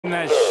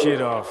that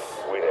shit off.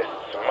 With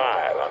a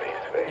smile on his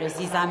face.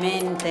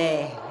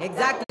 Precisamente.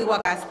 Exactly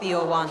what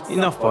Castillo wants.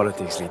 Enough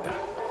politics, Lita.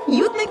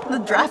 You think the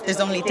draft is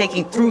only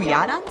taking through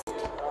Yarans?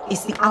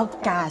 It's the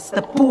outcasts,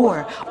 the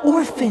poor,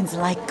 orphans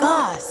like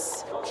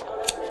us.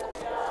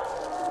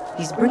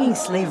 He's bringing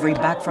slavery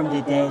back from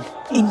the dead.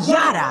 In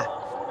Yara!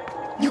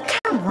 You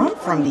can't run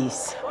from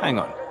this. Hang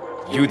on.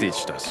 You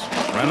ditched us.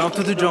 Ran off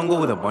to the jungle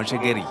with a bunch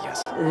of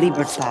guerrillas.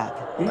 Libertad.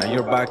 Now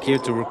you're back here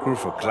to recruit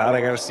for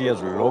Clara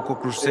Garcia's local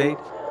crusade?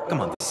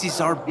 Come on, this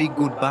is our big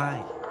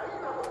goodbye.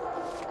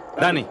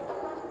 Danny,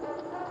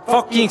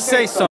 fucking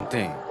say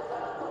something!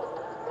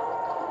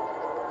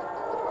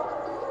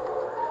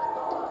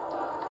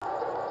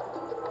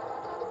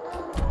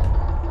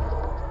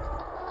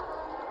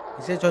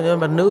 Sẽ cho nhân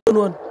vật nữ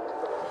luôn.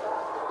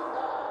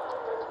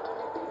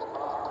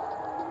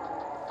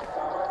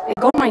 They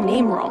got my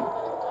name wrong.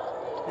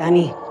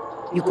 Danny,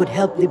 you could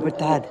help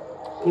Libertad.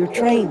 You're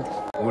trained.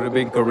 Would have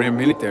been career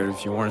military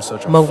if you weren't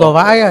such a Mông có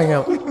vãi anh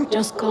ạ.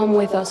 Just come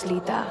with us,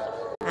 Lita.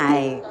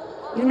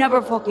 You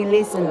never fucking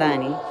listen,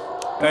 Danny.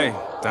 Hey,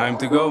 time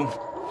to go.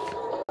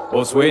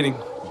 Boss waiting.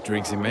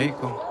 Drinks in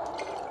Mexico.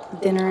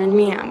 Dinner in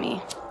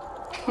Miami.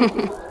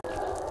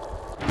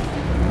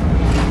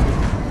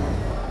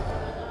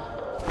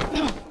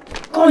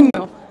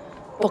 Coño!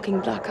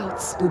 Fucking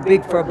blackouts. Too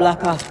big for a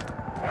blackout.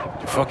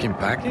 You fucking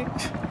packing?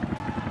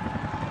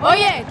 Oh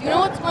yeah, do you know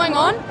what's going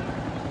on?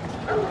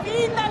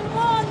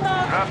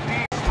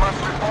 Draftees must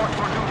report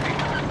for duty.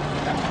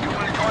 You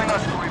will join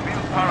us to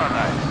rebuild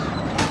paradise.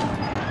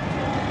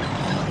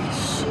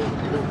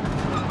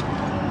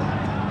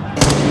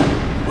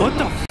 What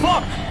the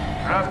fuck?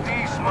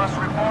 Draftees must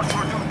report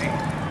for duty.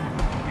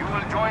 You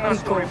will join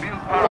us to rebuild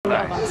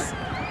paradise.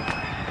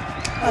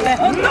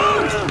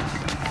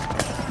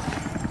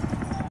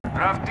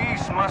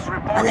 Draftees must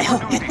report for Alejo,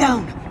 duty. get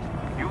down!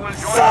 You will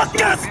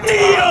join us to rebuild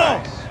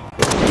paradise.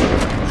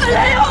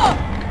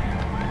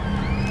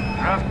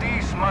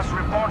 Draftees must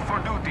report for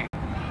duty.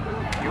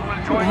 You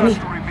will join us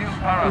to rebuild We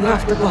paradise.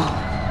 have to go.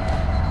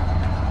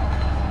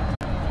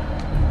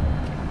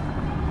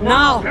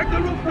 Now!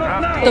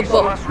 Draftees The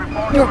boat. must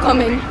report You're for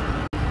coming. duty.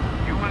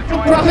 You will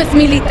join Promise us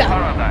me, to rebuild Lita.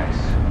 paradise.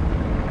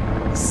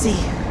 See.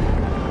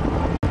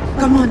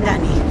 Come on,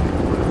 Danny.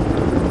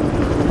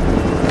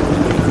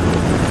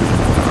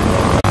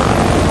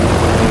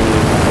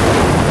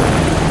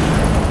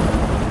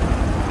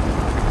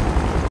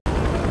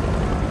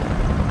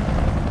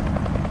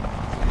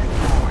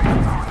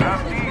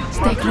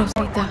 Stay close,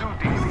 Lita.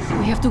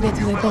 We have to get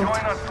to the boat.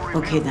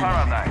 Okay,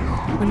 Danny.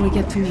 When we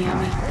get to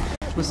Miami.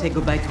 We'll say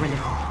goodbye to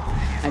Alejo.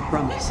 I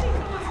promise.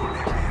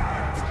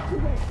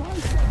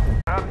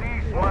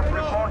 Draftees must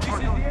report for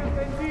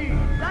duty.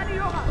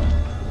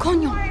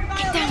 Coño,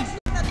 get down.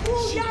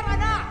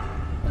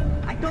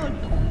 I told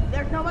you,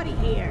 there's nobody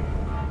here.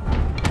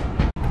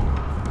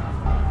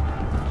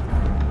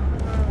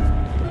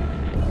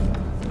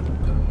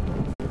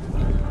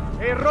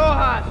 Hey,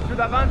 Rojas should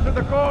have answered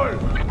the call.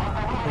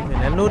 Mình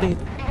ném nút đi.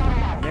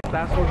 Next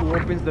asshole who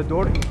opens the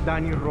door is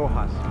Danny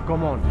Rojas.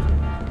 Come on.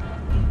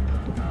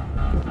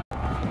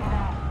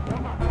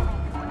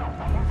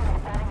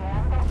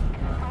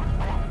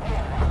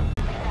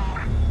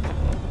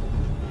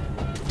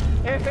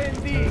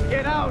 FND,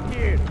 get out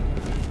here!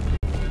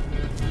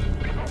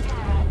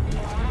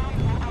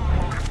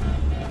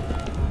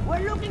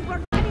 We're looking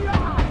for Danny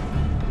Rojas.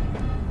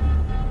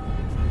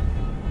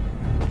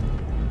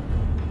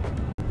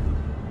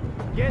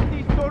 Get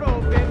this door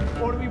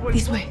open or we will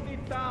This burn way.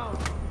 it down.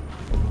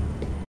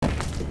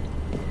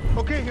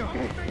 Okay.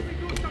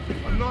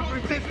 I'm not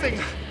resisting.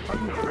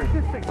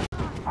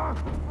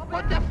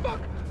 What the fuck?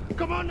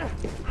 Come on.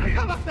 I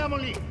have a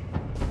family.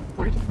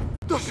 Wait.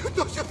 Don't shoot.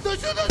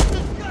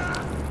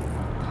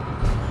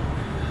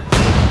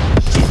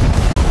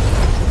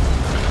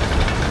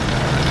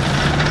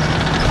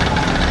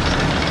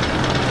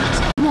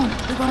 Come on,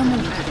 we gotta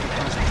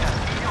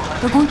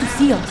move. They're going to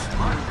see us.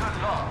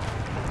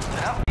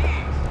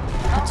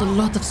 That's a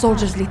lot of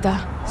soldiers, Lita.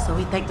 So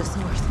we take the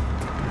source.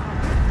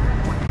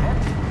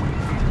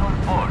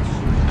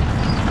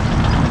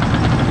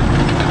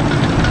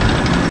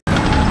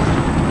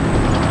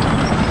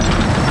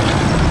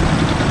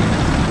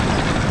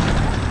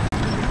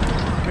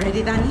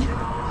 Ready, Danny?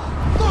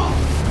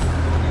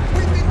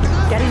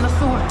 Get in the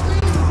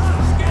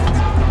sword.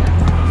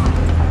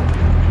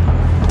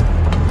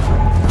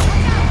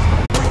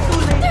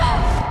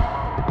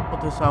 Ủa,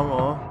 tôi xong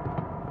rồi.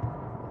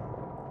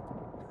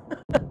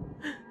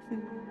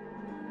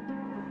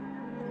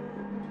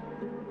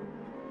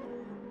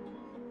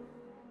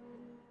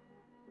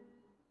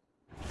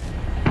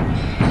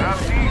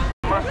 Draftees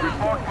must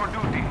report for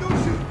duty.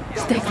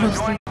 Stay close,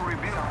 Lita.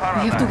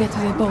 We have to get to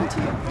the boat.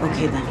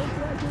 Okay, Danny.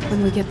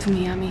 When we get to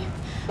Miami.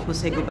 We'll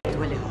say goodbye to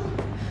Alejo.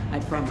 I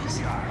promise.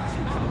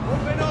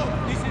 Open up.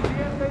 This is the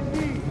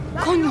FND.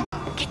 Coño,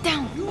 get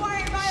down.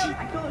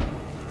 I told you.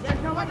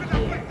 There's nobody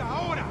here.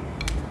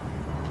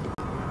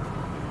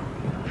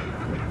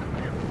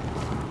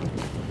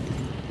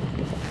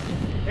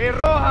 Hey,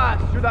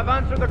 Rojas should have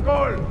answered the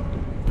call.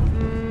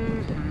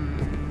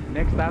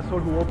 Next asshole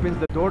who opens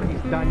the door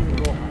is Daniel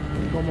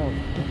Rojas. Come on.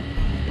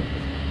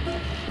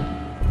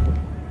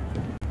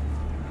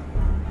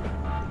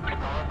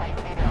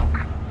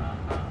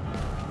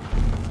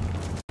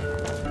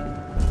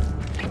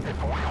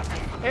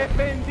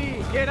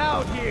 FND, get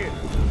out here!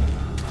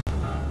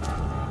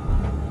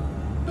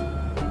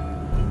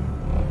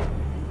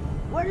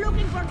 We're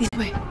looking for this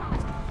way.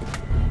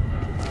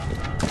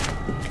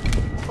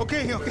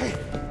 Okay, okay.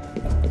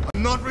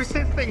 I'm not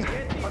resisting.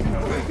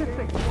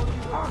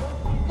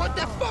 What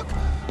the fuck?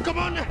 Come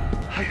on!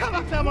 I have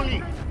a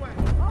family!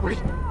 Wait!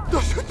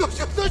 Don't shoot! Don't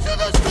shoot! Don't shoot!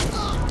 Don't shoot!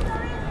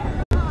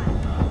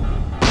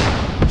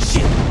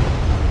 Shit!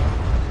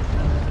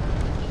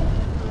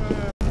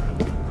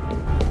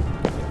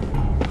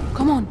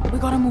 Come on, we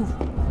gotta move.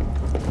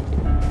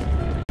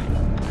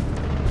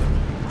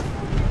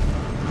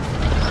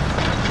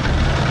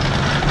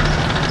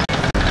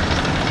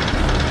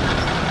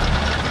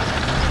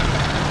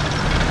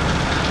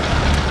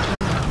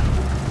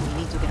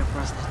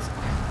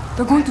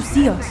 They're going to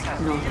see us.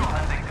 No.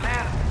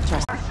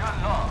 Trust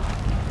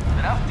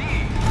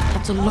me.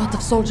 That's a lot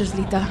of soldiers,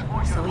 Lita.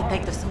 So we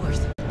take the sewers.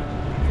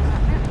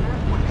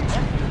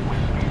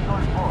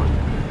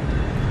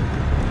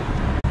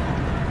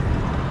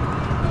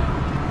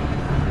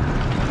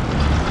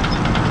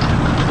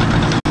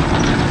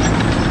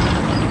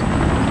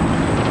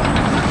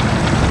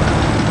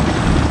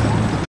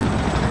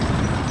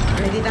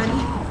 Ready,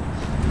 Danny?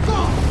 Go!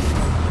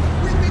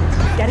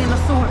 Get in the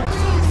sewer.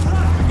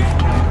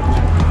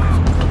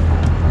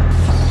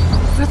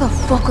 Where the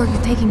fuck are you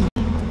taking me?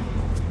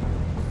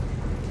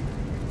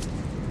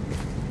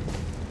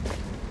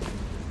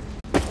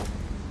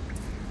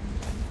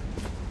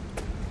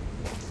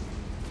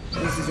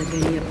 This is a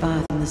guerrilla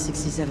path in the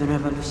 67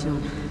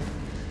 revolution.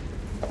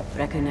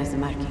 Recognize the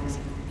markings.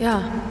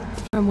 Yeah,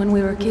 from when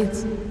we were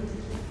kids.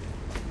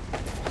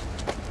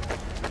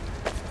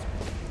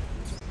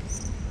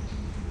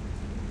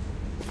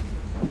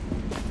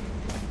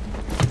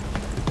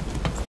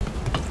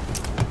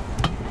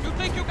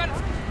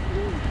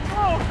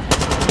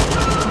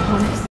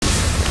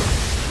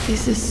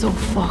 This is so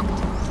fucked.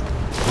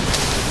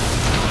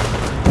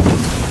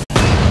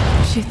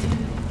 Shit.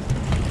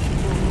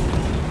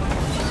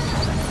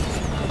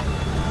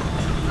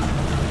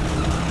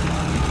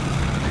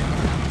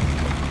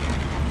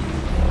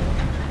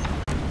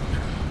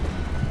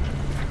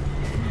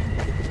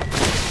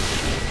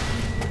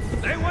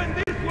 They went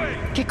this way!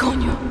 ¿Qué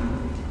coño?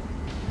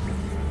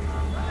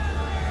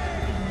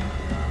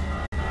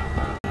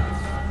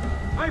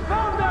 I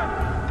found them!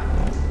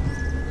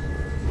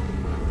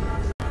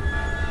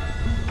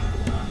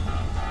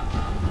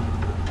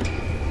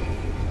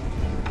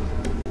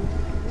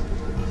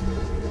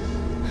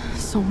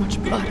 So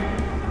much blood.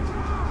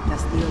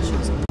 Castillo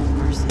shows no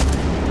mercy.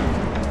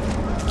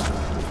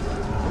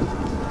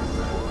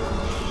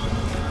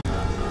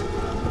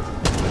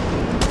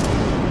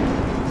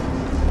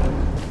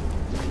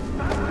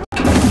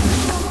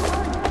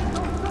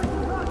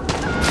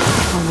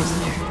 Almost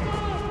there.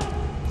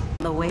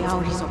 The way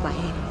out is up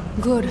ahead.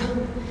 Good.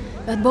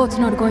 That boat's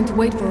not going to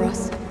wait for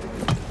us.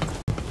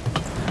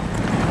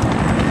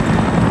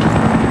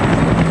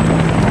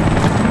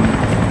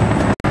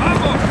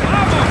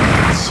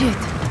 Shit.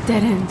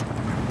 Dead end.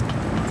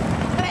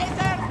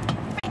 Traitor!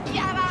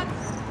 Peñadas!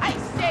 I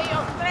say you,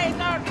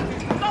 traitor!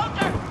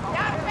 Soldier!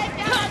 There are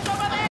peñadas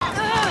over there!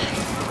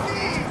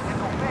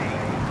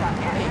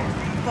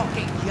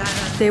 Fucking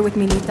Yara. Stay with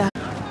me, Lita.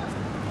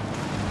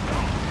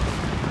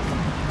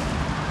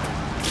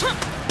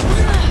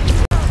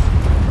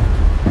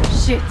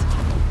 Shit.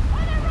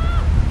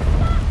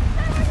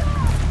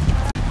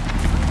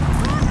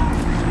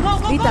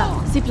 Lita,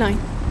 zipline.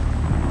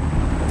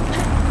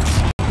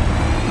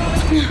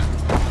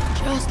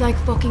 Just like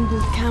fucking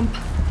boot camp.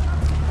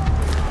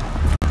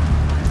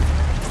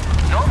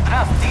 No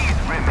draftees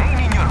remain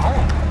in your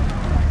home.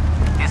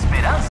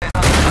 Esperanza.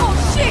 Oh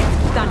shit!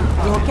 Done.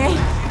 You okay?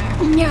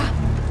 Yeah.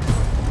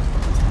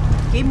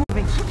 Keep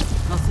moving.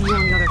 I'll see you on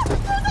the other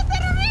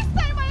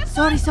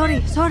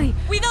side. Sorry.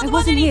 We don't I want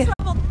wasn't any here.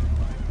 trouble.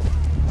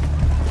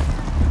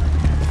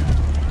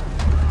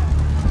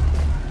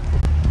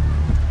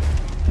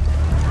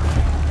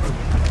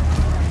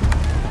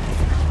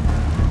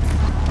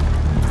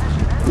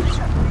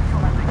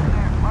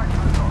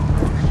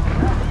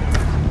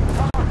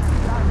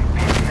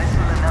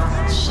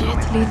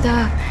 Shit, Lita.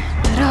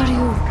 Where are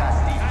you?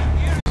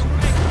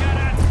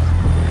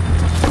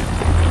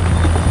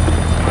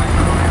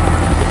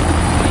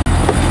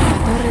 La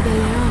Torre de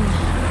León.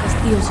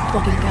 Castillo's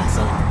fucking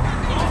castle.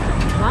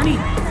 Bonnie,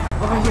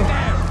 over here.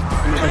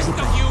 The rest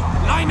of you,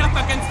 line up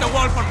against the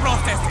wall for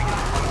processing.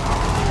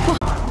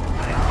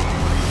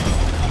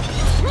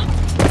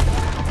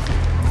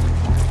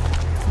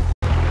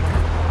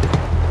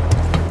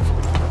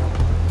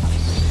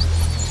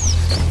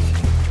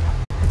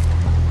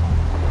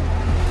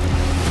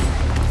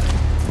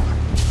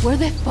 Where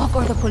the fuck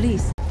are the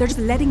police? They're just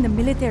letting the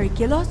military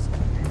kill us?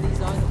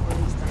 These are the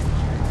police.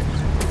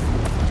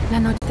 La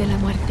noche de la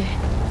muerte.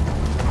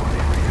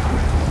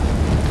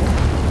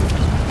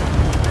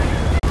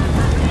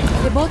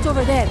 boat's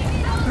over there.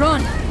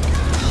 Run.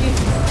 Shit.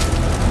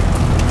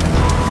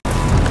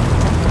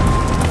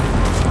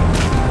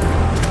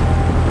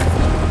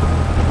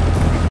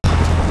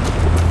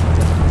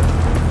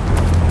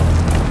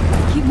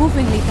 Keep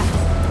moving, Lita.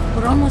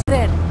 We're almost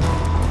there.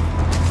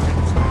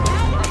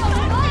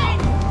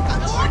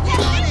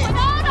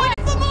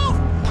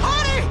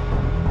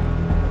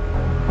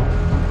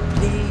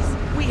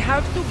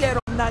 Have to get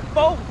on that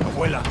boat.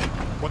 Abuela,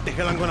 what the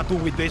hell I'm gonna do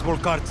with baseball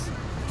cards?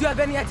 Do you have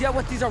any idea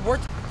what these are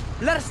worth?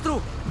 Let us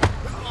through.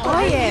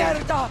 Oh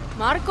yeah.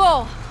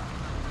 Marco.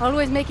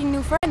 Always making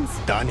new friends.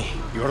 Danny,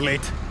 you're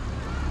late.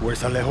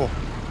 Where's Alejo?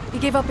 He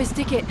gave up his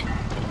ticket.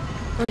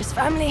 For his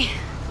family.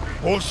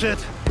 Bullshit.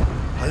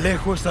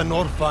 Alejo is an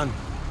orphan.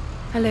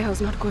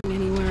 Alejo's not going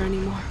anywhere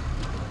anymore.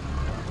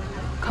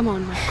 Come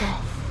on, Marco.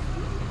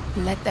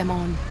 Let them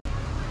on.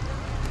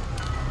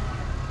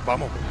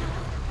 Vamos.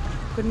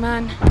 Good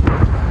man.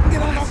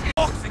 Get on the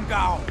boxing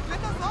gown!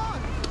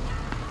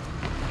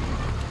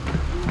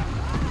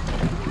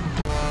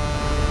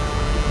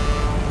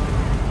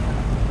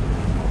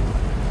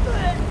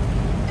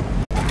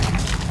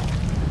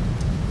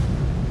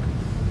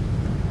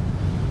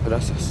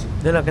 Gracias.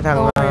 Đây là cái thằng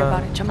Don't worry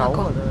about it, Chamaco. cháu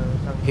của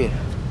thằng Here.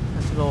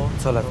 Casino.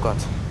 That's all I've got.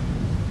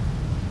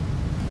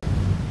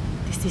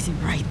 This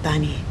isn't right,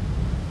 Danny.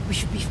 We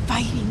should be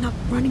fighting, not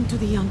running to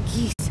the young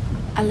geese.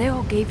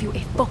 Alejo gave you a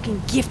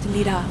fucking gift,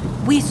 Lita.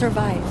 We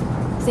survived.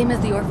 Same as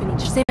the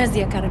orphanage, same as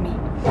the academy.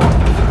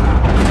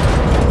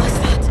 What's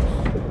that?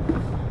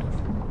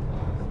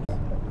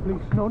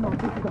 Please, no,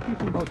 this is a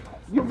fishing boat.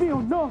 Dios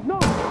mío, no!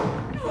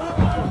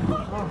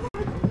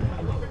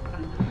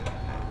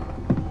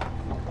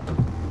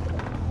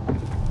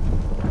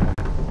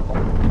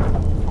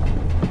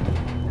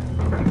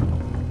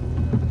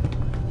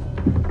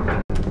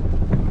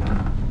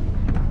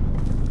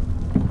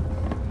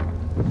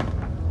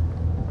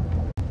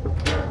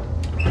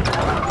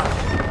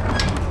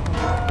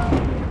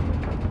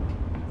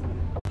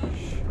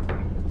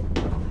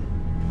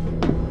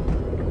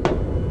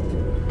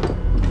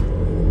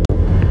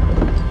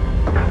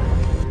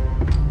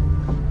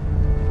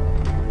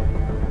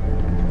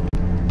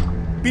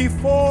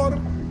 Before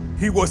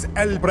he was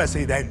El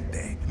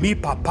Presidente, mi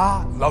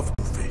papa loved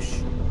to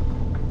fish.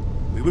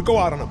 We would go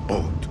out on a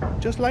boat,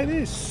 just like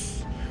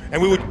this,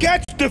 and we would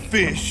catch the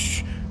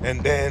fish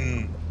and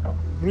then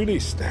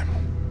release them.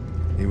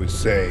 He would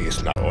say,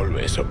 it's not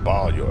always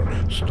about your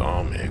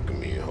stomach,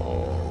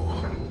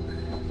 mijo.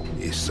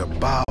 It's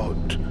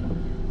about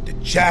the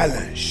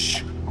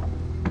challenge.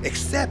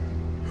 Except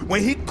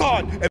when he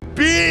caught a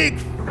big,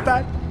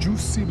 fat,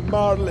 juicy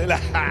marlin,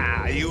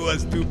 he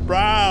was too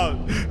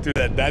proud to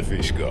let that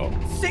fish go.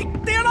 Sick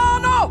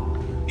Tirano!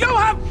 You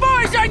have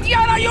poisoned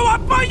Yara! You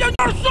have poisoned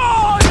your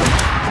soul!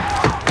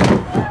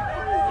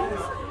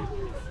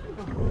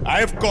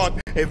 I've caught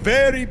a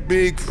very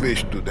big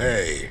fish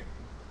today.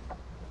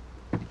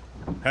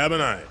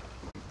 Haven't I,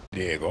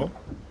 Diego?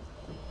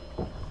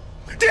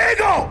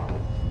 Diego!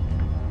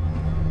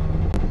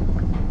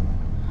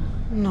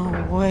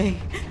 No way.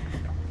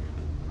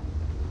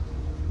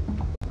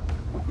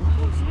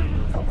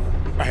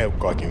 I have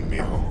got you,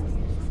 mijo.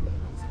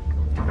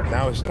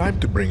 Now it's time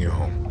to bring you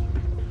home.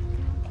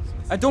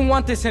 I don't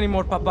want this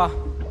anymore, Papa.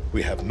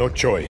 We have no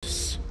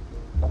choice.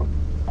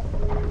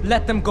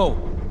 Let them go.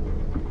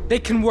 They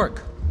can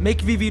work.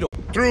 Make Viviro.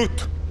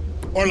 Truth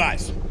or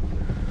lies?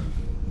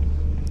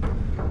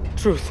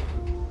 Truth.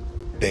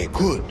 They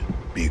could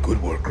be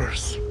good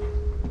workers.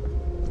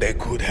 They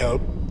could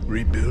help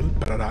rebuild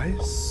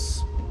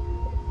paradise.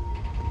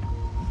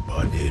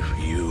 But if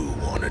you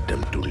wanted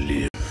them to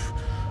live,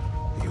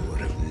 you would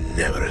have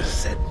never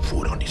set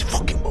foot on this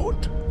fucking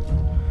boat.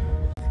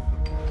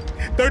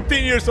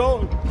 13 years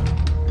old.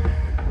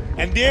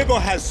 And Diego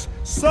has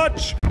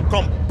such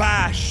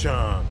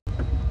compassion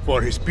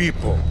for his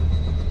people.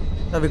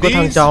 Tại vì có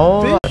thằng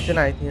cháu ở trên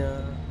này thì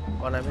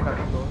bọn này mới gặp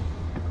được thôi.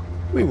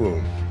 We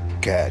will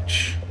catch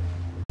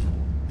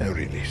and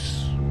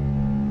release.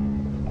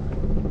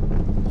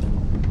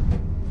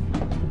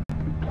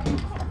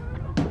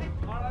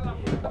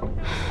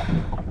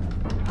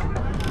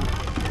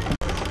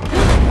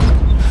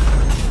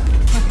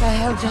 What the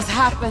hell just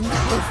happened?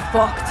 We're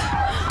fucked.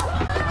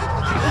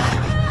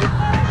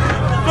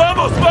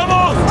 ¡Vamos,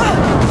 vamos!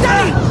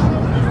 Daddy!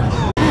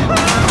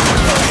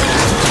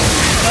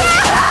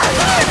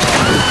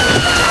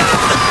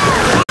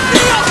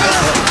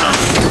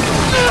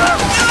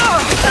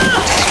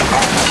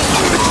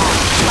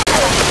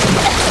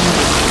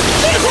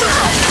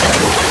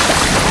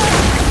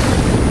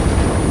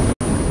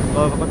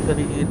 Rồi và con chưa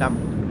đi tắm.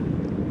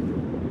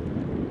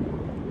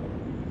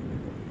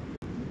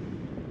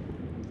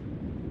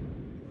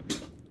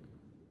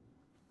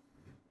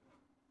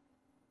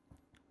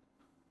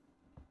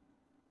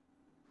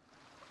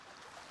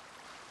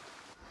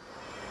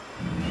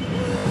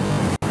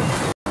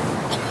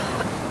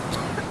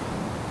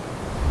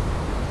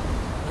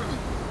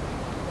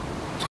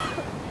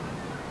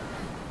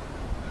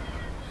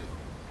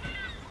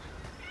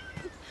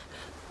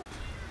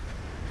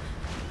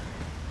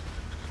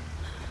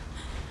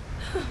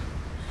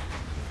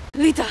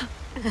 Lita!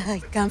 I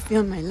can't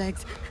feel my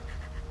legs.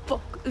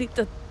 Fuck,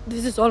 Lita.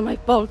 This is all my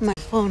fault. My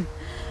phone.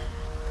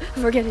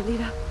 Forget it,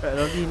 Lita.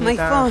 My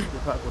phone.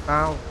 Điện thoại của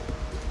tao.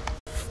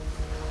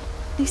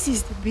 This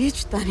is the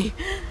beach, Danny.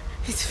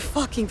 It's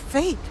fucking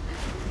fake.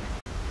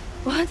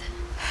 What?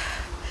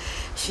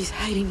 She's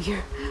hiding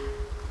here.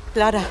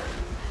 Clara.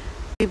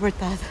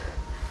 Libertad.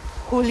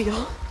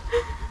 Julio.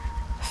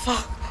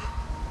 Fuck.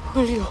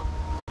 Julio.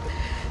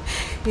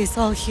 It's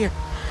all here.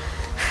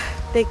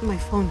 Take my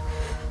phone.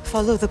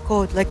 Follow the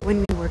code like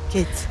when we were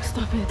kids.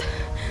 Stop it.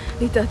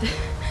 Lita.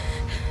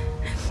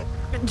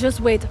 Just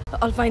wait.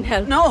 I'll find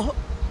help. No!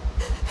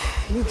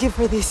 You give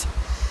her this.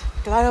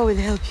 Clara will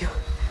help you.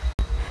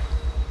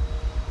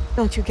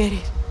 Don't you get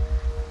it?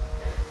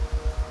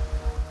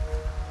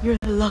 You're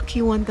the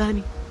lucky one,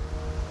 Danny.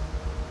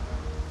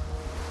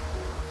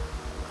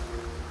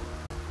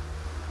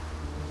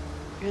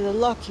 You're the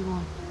lucky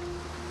one.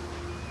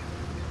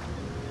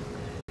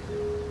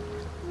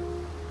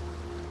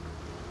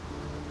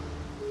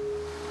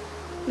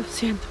 Lo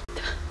siento.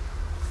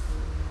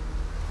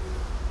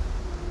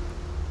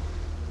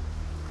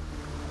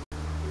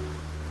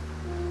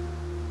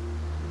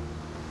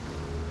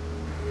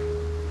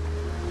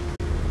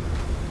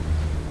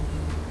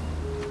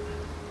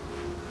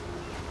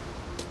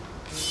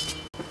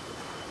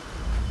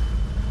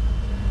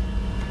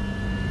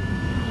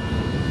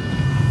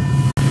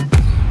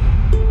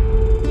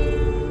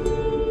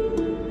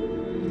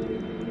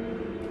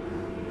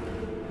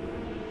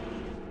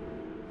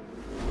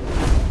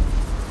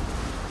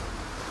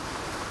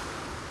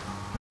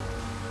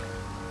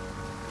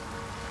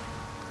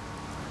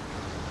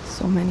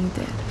 So many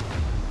dead.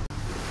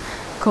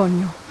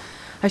 Coño.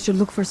 I should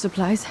look for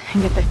supplies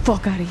and get the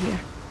fuck out of here.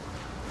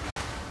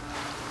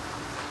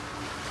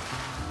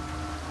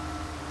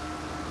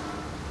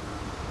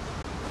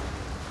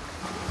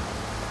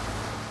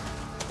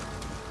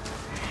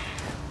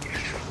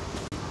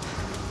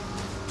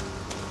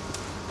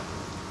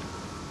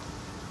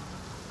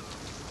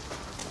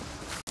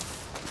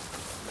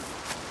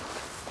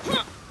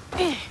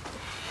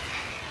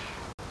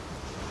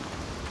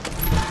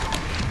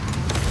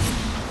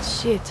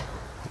 Shit.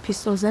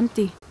 Pistol's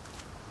empty.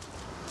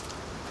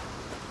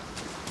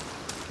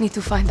 Need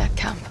to find that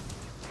camp.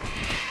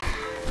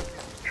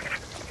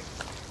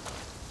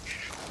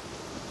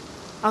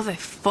 How the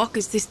fuck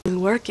is this still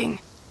working?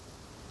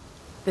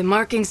 The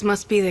markings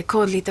must be the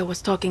code Lita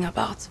was talking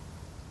about.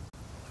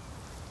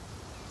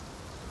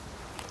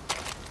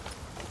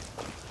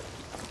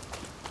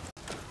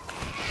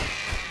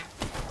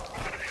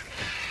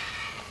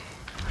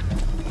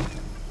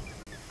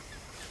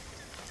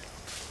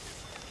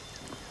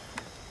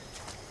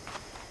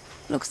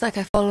 Looks like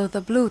I followed the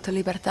blue to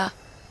Libertad.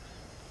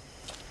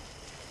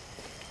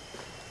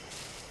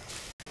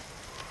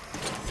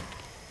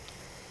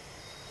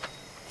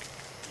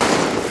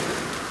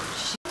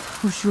 Shit,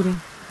 who's shooting?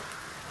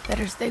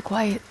 Better stay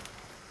quiet.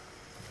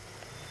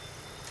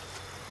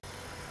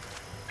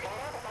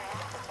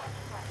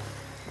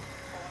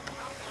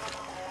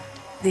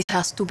 This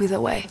has to be the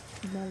way.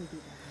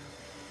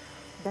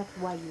 That's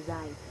why you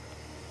died.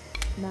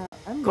 Now,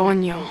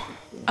 Coño,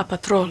 a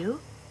patrol.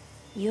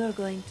 You're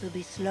going to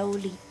be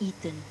slowly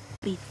eaten,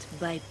 bit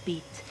by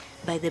bit,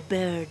 by the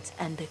birds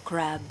and the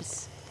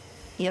crabs.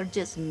 You're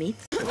just meat.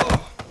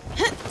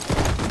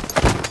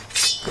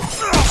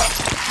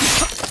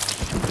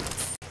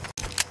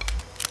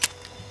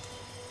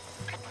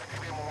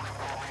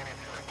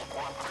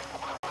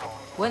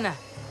 Buena.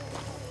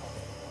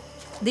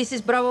 This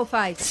is Bravo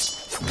 5.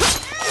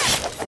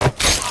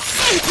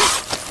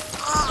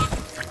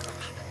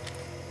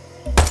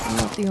 I'm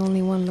not the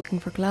only one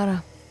looking for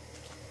Clara.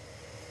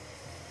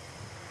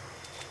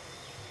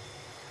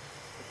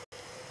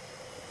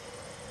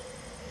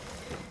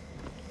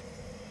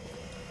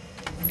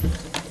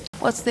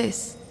 What's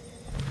this?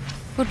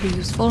 Would be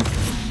useful.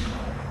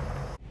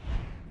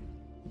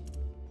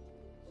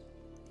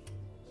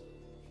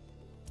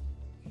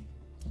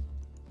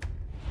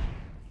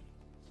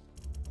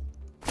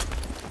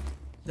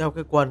 Đeo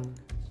cái quần.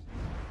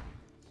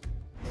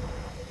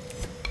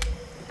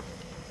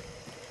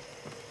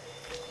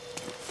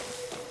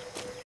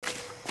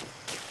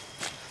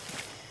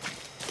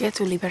 Get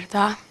to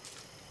Libertad,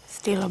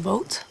 steal a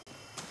boat,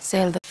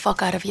 sail the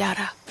fuck out of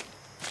Yara.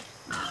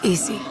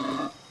 Easy.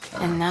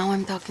 And now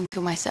I'm talking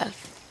to myself.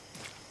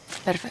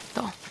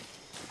 Perfecto.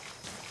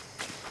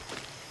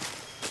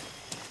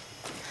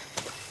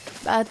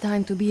 Bad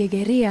time to be a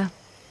guerrilla.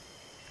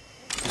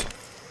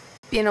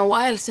 Been a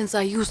while since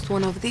I used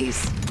one of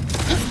these.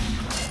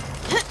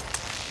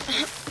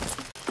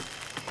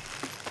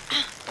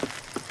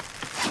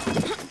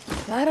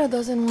 Clara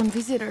doesn't want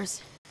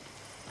visitors.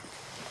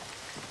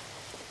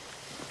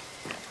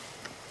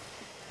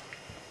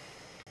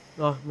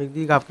 Rồi, mình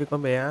đi gặp cái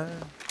con bé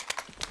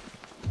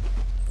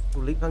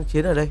thủ lĩnh kháng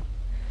chiến ở đây.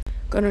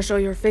 Gonna show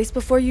your face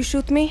before you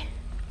shoot me?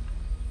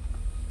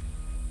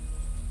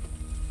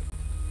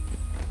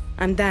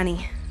 I'm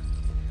Danny,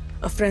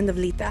 a friend of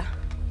Lita.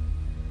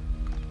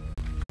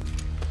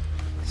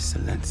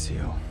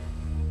 Silencio.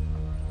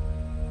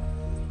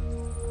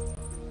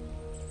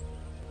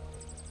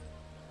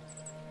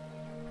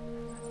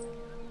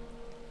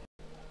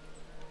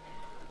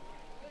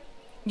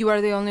 You are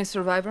the only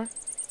survivor?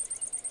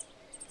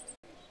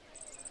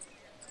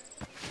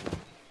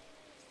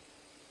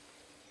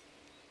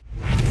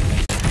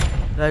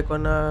 Đây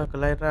con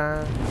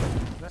Clara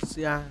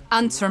Garcia.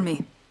 Answer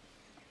me.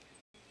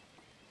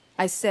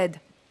 I said,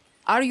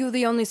 are you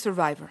the only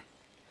survivor?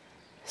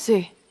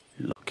 Sí.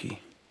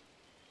 Lucky.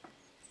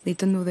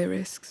 Lita knew the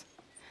risks.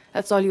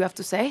 That's all you have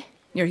to say?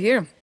 You're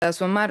here.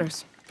 That's what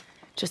matters.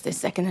 Just a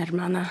second,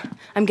 hermana.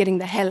 I'm getting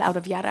the hell out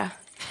of Yara.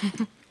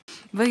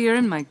 But you're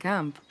in my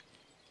camp.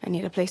 I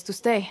need a place to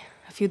stay.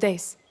 A few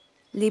days.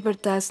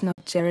 Libertas no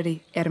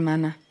charity,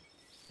 hermana.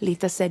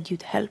 Lita said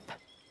you'd help.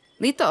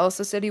 Lita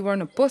also said you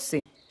weren't a pussy.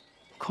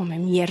 Come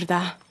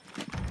mierda.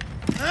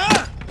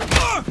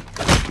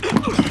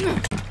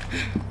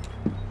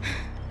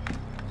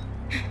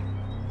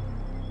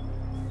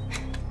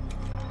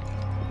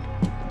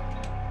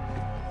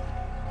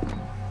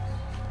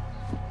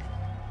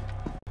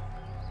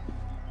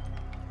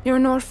 You're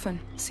an orphan,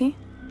 see?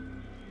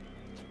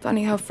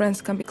 Funny how friends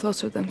can be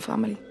closer than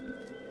family.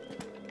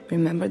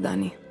 Remember,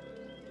 Dani,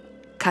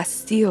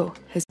 Castillo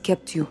has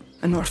kept you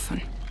an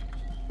orphan.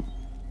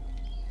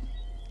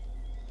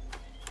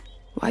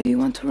 Why do you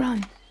want to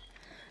run?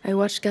 I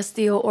watched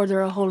Castillo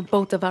order a whole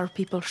boat of our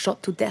people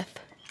shot to death.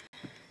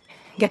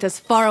 Get as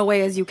far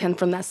away as you can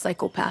from that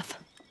psychopath.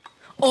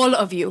 All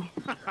of you.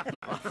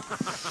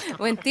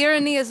 When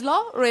tyranny is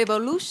law,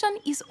 revolution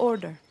is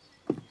order.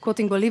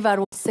 Quoting Bolivar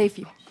will save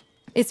you.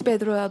 It's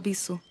Pedro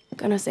Albizu.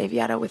 Gonna save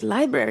Yara with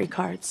library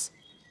cards.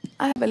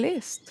 I have a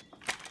list.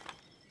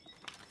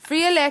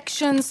 Free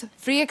elections,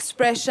 free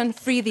expression,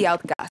 free the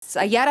outcasts.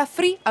 A Yara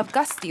free of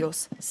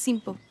Castillos.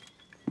 Simple.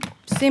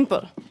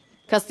 Simple.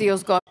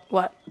 Castillo's got,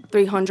 what,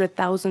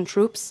 300,000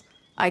 troops?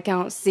 I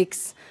count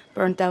 6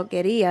 burnt-out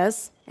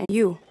guerrillas, and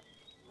you,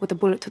 with a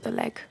bullet to the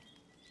leg.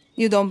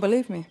 You don't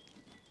believe me?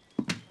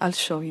 I'll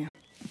show you.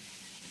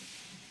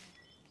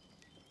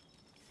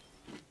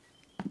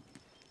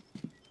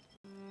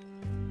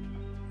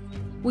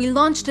 We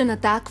launched an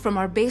attack from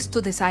our base to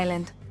this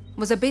island. It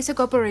was a basic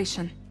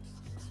operation.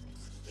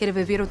 Hit a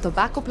Viviro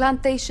tobacco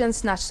plantation,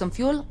 snatch some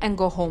fuel, and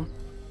go home.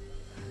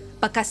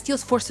 But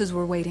Castillo's forces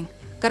were waiting.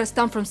 Got us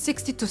down from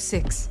 60 to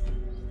 6.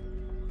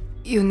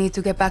 You need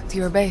to get back to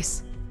your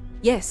base.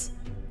 Yes,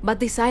 but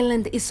this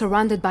island is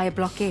surrounded by a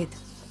blockade.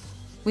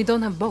 We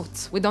don't have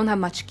boats, we don't have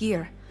much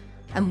gear.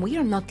 And we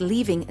are not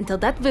leaving until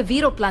that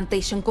Viviro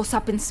plantation goes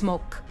up in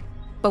smoke.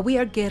 But we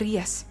are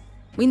guerrillas.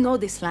 We know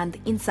this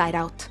land inside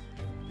out.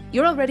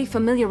 You're already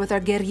familiar with our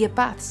guerrilla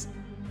paths.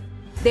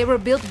 They were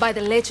built by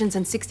the legends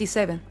in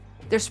 67.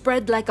 They're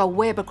spread like a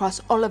web across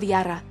all of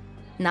Yara.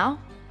 Now,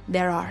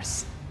 they're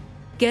ours.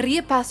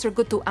 Guerrilla paths are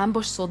good to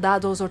ambush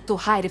soldados or to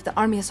hide if the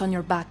army is on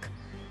your back.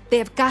 They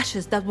have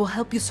caches that will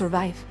help you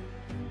survive.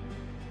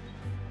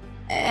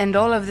 And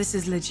all of this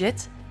is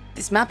legit?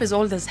 This map is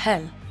old as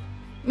hell.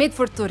 Made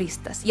for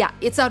turistas. Yeah,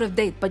 it's out of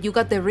date, but you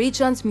got the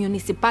regions,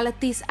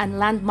 municipalities, and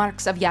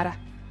landmarks of Yara.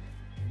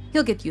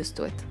 You'll get used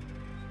to it.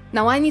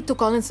 Now I need to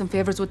call in some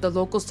favors with the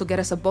locals to get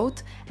us a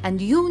boat,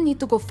 and you need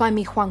to go find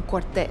me Juan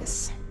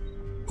Cortez.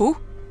 Who?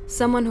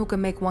 Someone who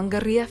can make one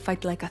guerrilla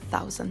fight like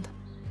 1,000.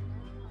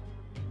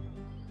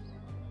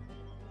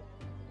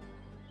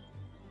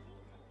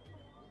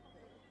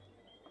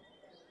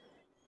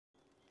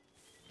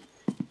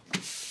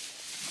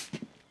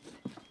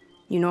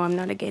 You know I'm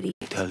not a guerrilla.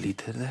 Tell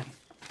Lita that.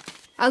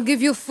 I'll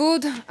give you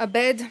food, a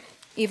bed,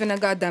 even a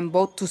goddamn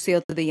boat to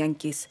sail to the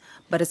Yankees.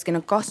 But it's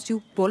gonna cost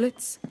you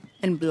bullets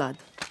and blood.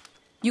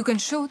 You can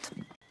shoot,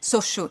 so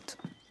shoot.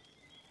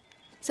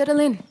 Settle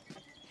in,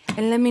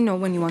 and let me know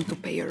when you want to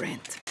pay your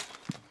rent.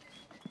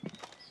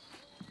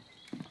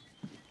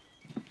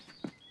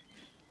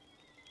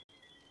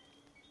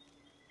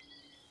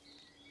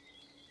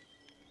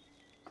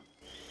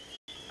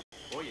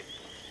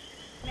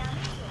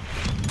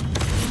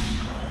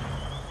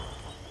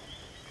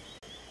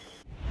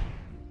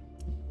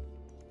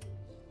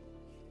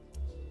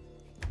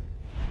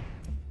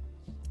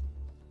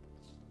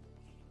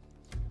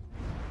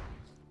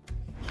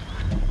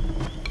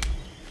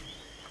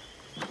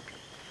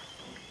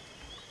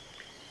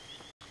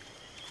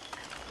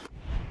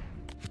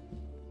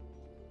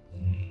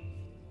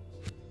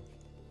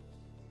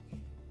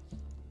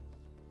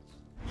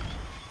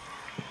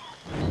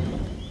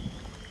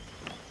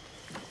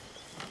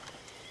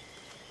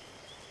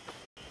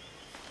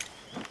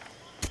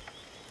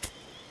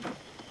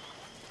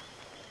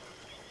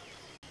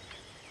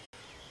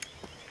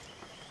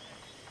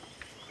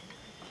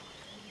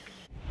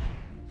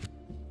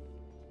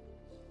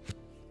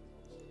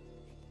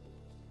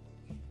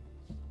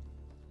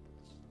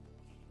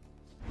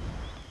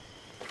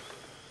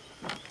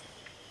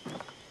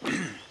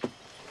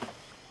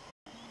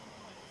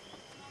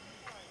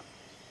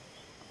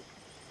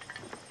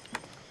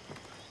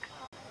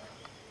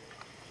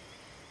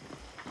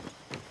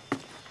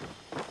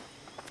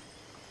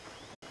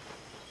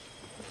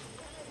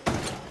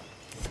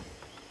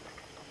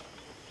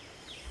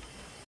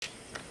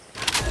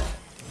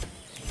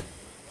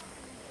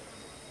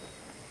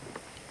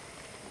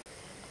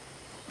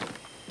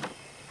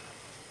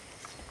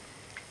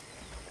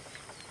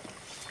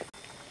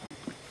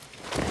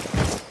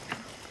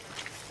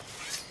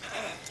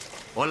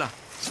 Hola.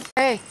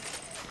 Hey.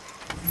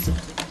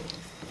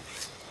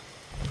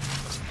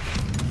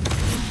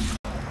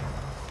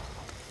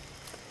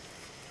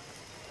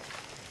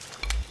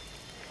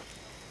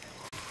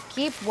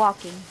 Keep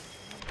walking.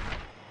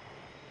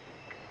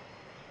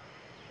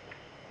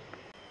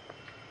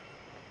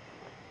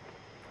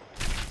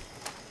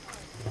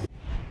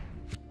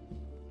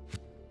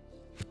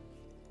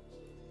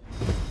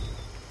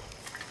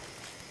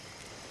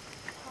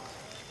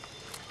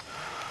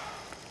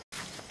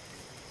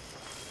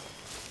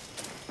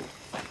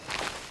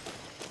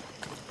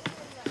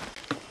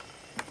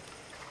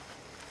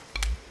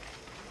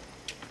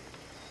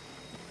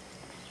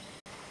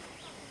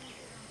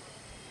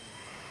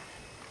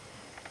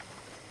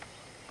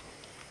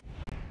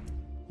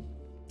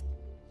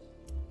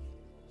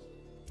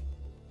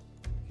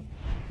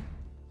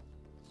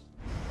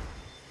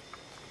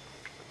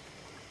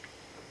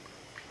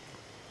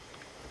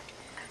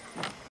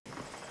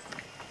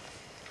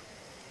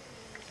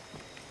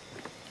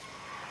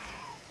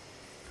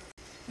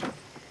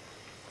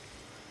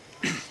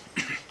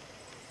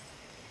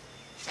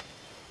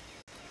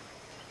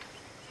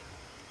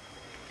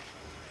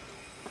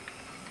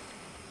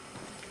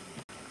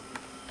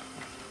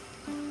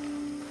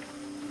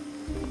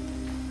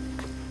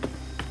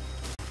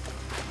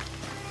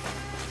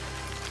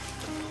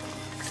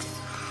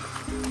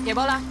 ¿Qué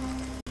bola?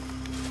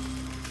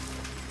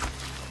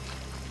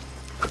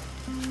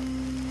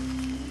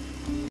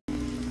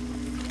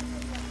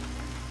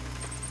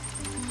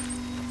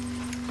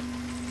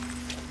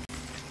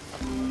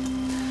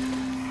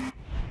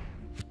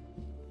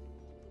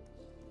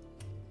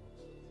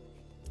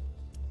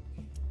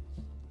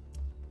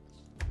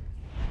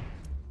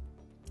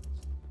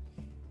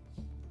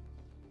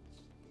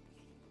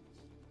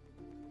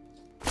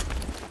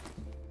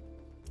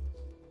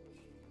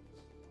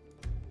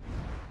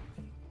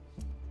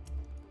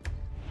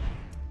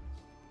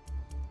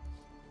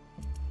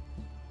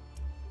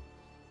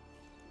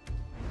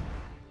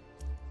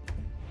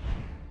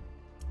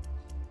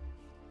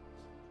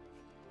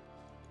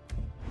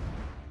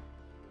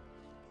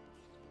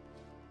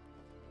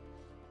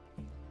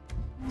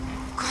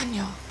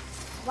 Coño.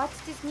 What's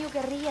this new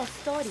guerrilla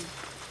story?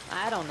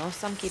 I don't know,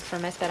 some kid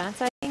from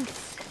Esperanza, I think.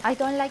 I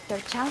don't like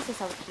their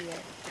chances out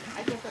here.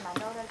 I give them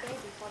another day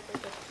before they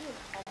get killed,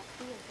 and I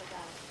feel so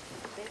bad.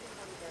 They will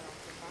not be their own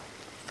survival.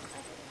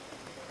 I don't know.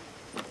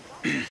 Why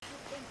do you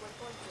think we're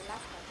going to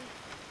last a week?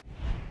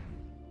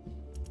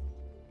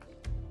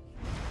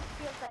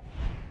 Feels like...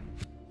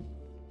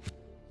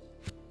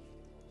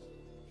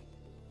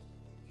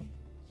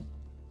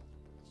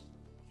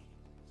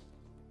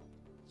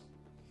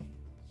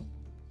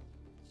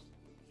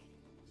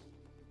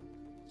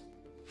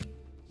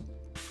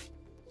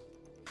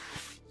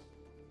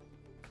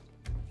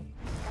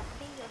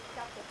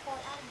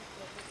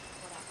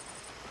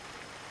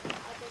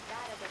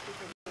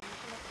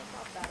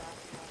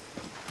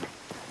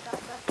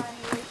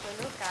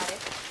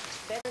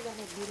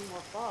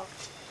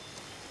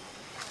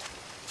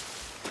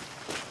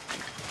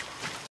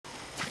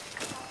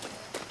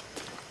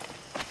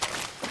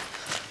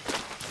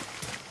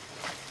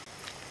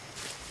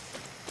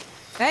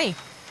 Hey,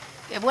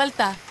 de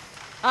vuelta.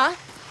 ¿Ah?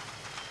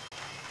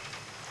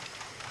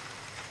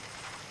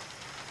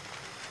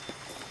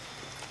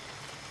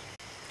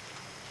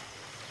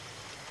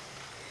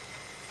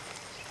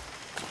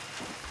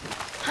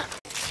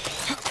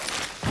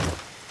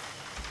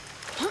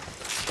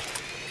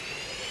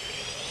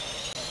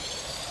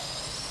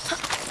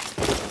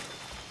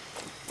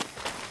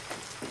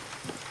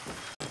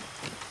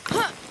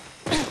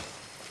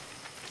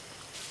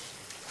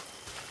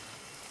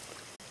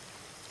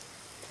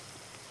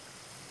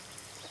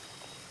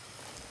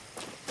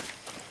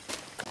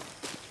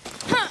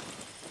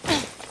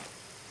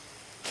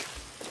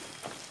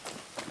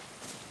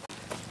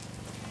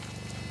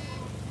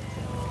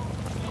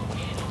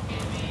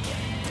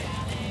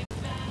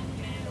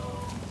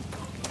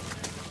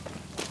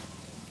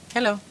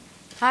 Hello.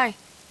 Hi.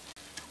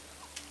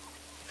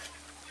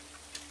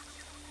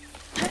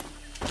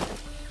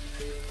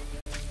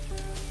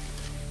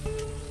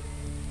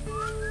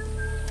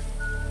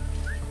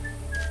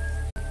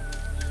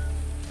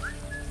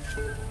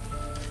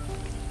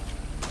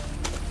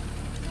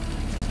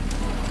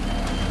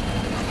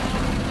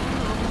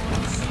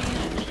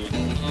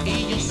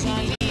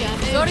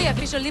 Sorry,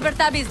 official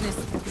Libertad business.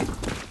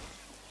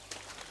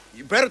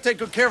 You better take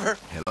good care of her.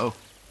 Hello.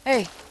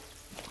 Hey.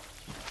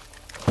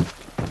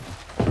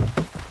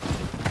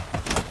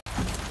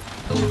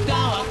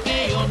 Buscaba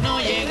que yo no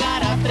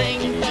llegara a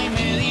 30 y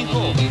me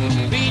dijo,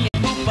 vine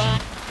pa.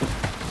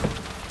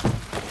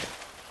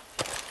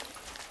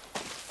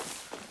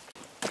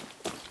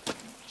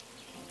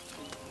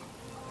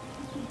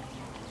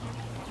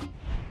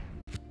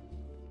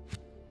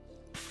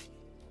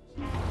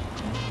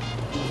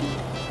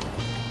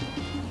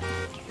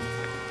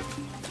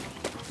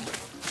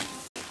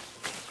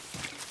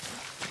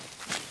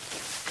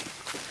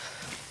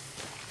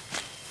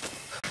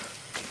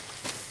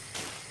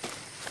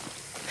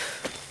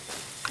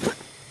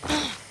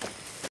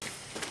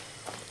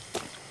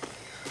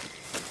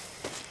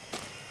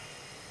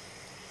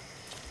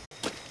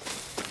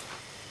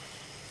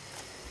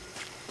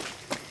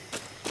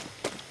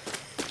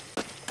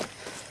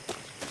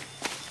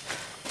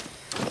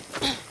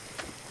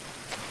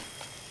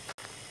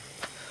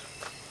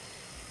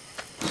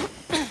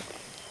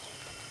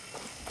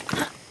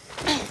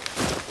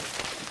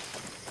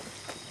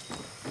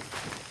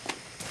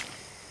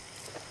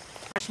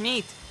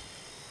 meat.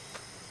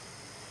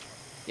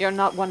 You're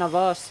not one of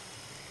us.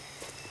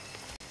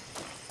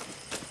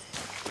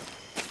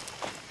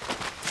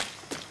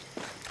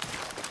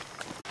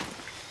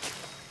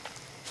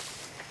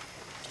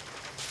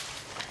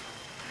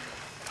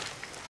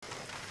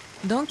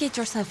 Don't get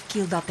yourself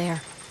killed out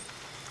there.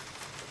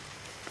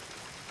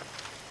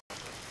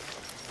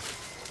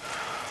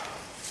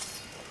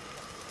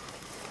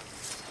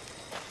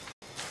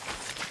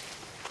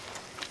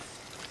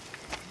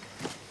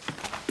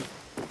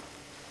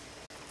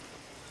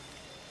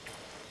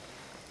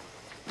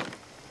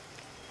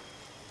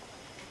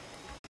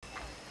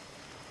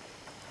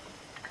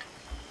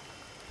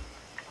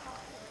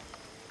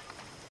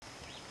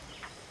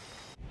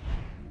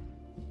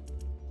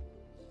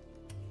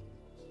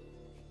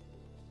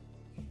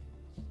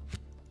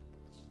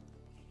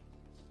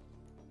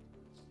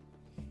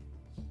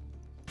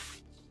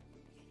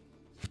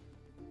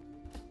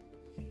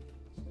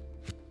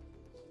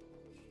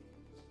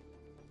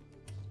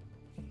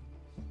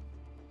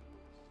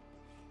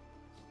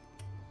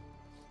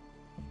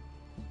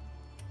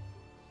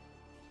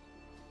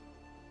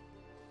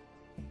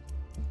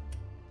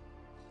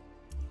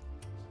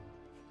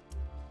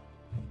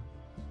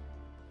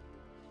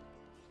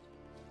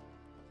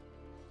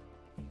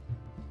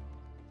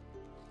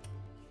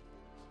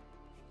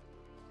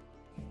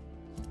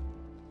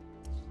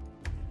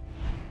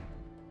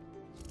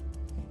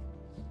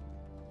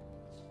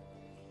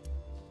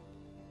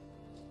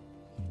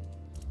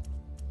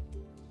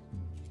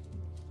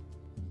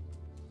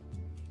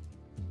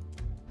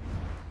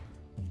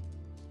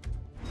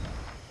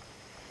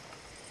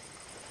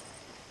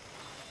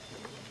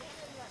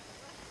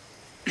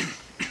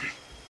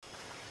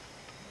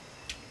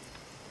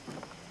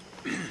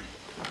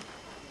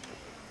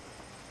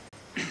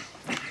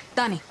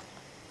 Danny.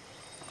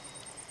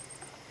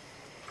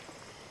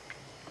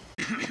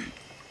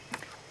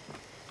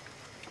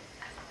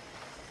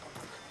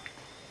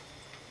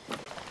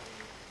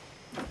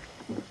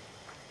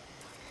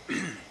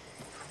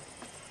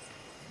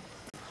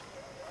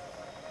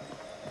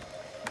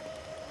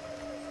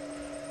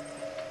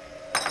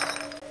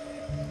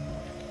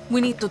 We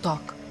need to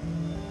talk.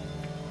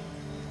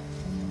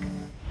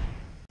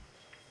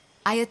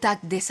 I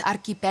attacked this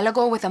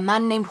archipelago with a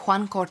man named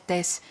Juan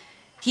Cortez.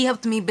 He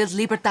helped me build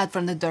Libertad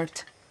from the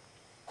dirt.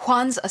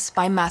 Juan's a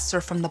spy master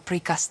from the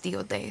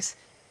pre-Castillo days.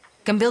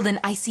 Can build an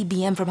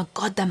ICBM from a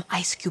goddamn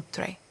ice cube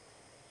tray.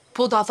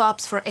 Pulled off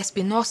ops for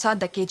Espinosa,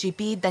 the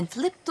KGB, then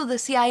flipped to the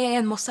CIA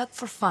and Mossad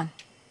for fun.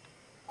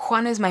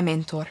 Juan is my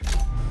mentor.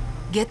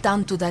 Get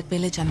down to that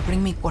village and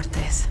bring me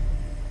Cortez.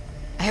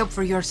 I hope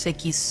for your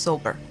sake he's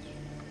sober.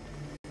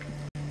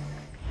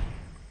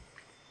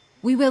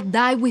 We will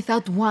die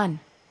without Juan.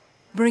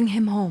 Bring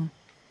him home.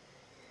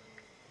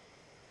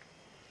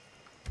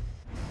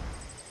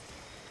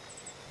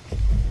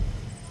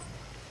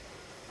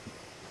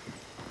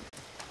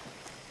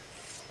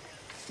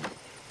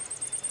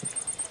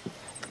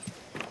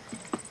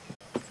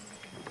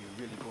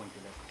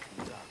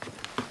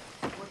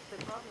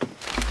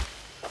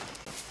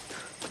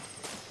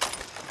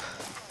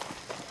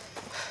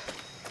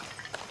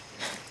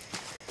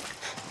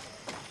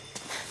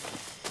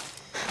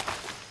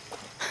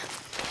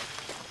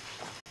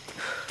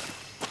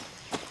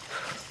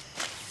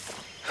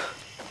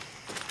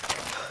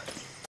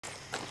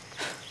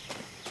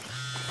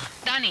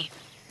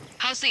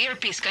 How's the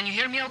earpiece? Can you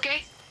hear me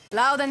okay?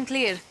 Loud and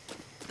clear.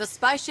 The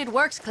spy shit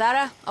works,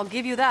 Clara. I'll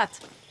give you that.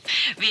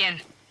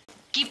 Bien.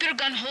 Keep your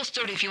gun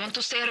holstered if you want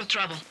to stay out of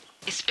trouble,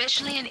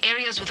 especially in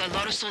areas with a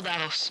lot of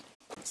soldados.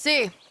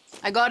 Sí,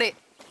 I got it.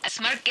 A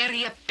smart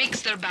guerrilla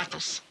picks their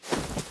battles.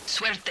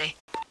 Suerte.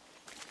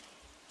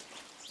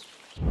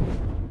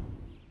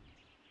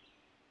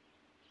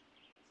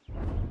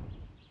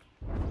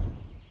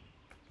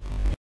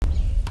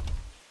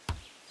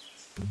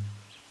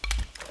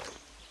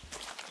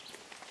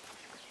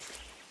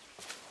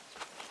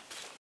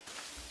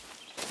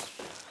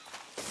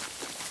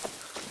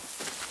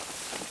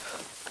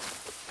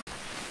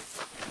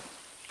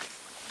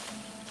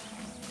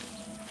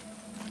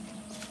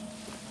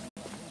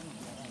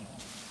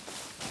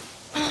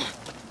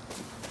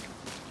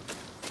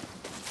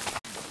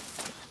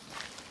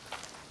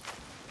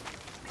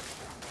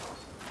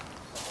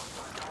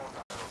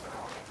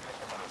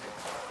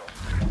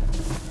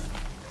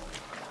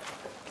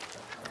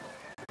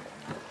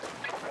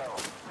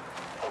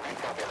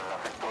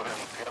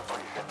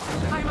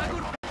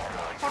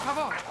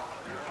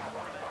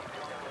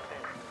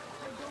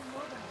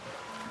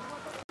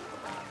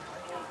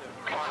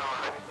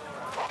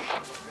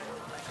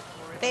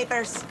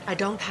 Papers. I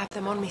don't have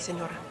them on me,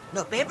 senora.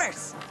 No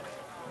papers?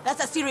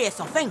 That's a serious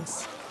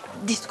offense.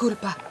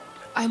 Disculpa.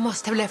 I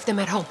must have left them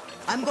at home.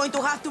 I'm going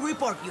to have to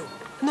report you.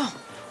 No,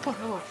 por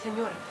favor,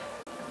 senora.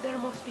 There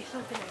must be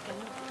something I can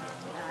do.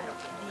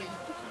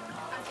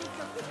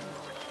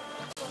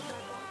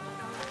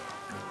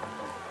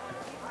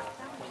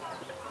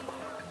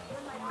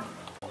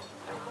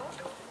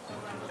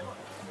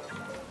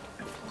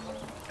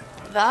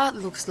 That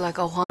looks like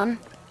a Juan.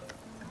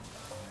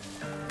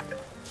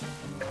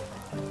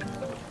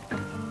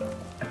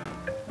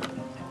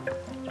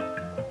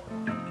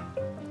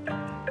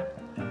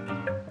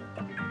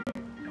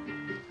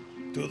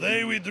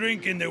 Today we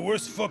drink in the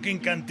worst fucking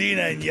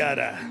cantina in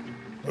Yara.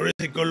 Or is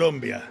it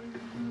Colombia?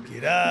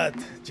 Kirat,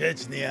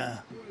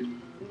 Chechnya.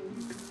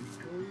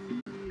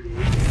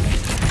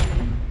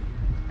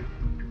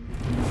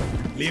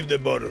 Leave the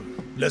bottle.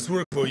 Let's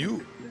work for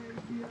you.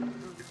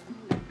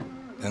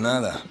 De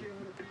nada.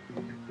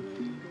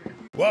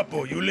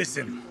 Guapo, you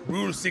listen.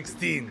 Rule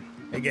 16.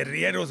 A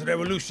guerrillero's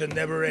revolution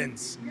never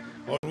ends.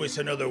 Always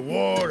another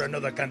war,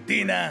 another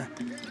cantina,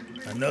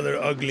 another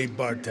ugly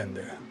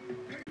bartender.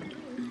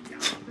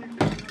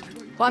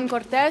 Juan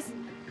Cortez?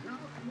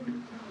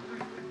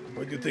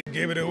 What do you think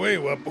gave it away,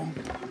 Guapo?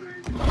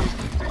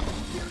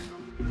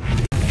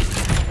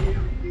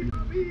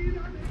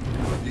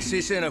 This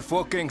isn't a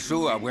fucking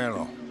zoo,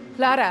 abuelo.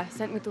 Clara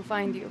sent me to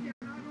find you.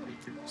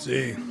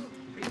 See,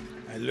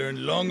 I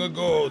learned long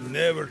ago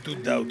never to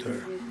doubt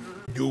her.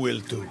 You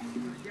will too.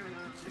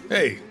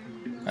 Hey,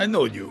 I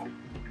know you.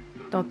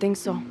 Don't think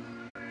so.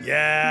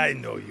 Yeah, I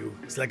know you.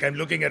 It's like I'm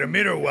looking at a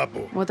mirror,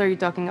 Guapo. What are you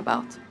talking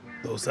about?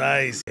 Those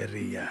eyes,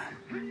 guerrilla.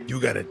 You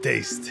got a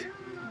taste.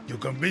 You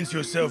convince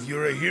yourself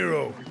you're a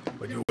hero,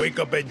 but you wake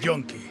up a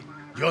junkie,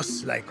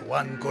 just like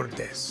Juan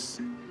Cortez.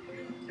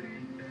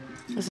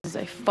 This is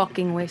a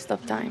fucking waste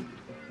of time.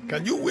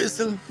 Can you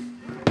whistle?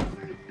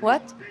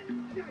 What?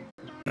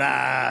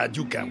 Nah,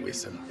 you can't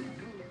whistle.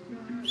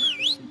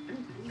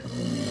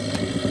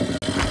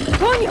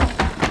 Coño!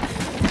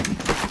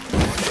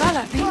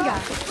 Cala, venga!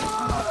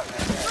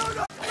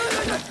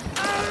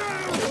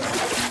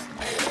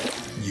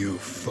 You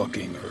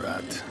fucking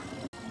rat.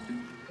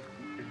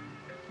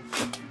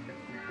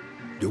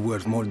 You're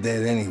worth more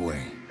dead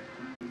anyway.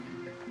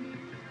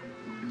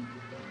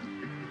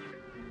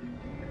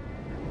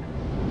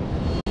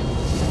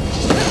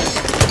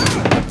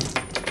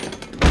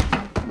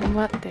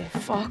 What the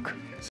fuck?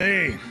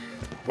 Say,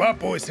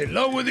 Guapo is in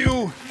love with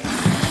you,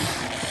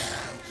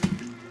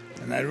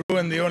 and I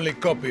ruined the only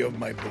copy of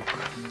my book.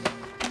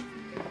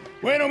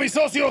 Bueno, mis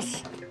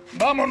socios,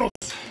 vámonos.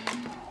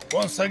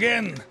 Once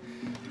again,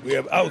 we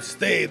have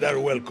outstayed our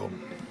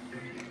welcome.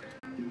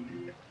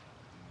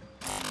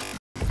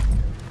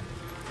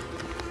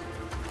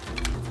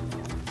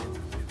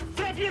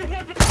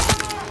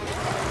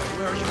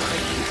 Where are you?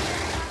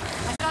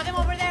 I saw them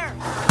over there.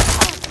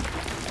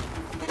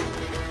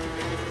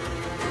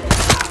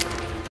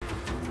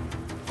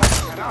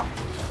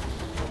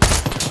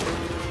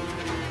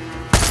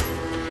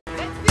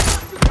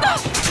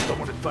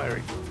 Someone is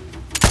firing.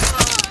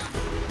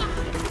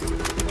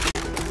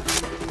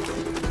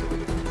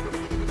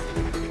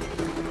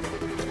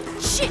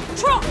 Shit,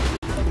 truck!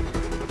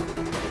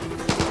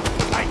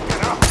 Hey,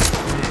 get up!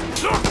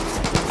 Look!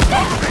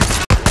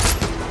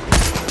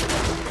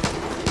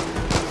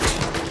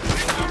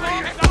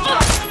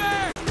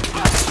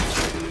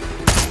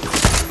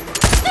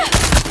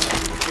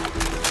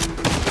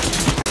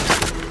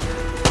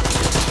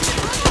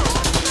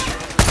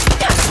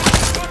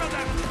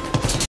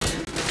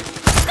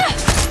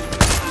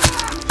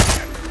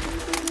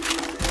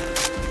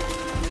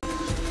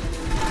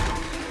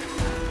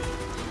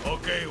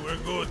 Okay, we're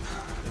good.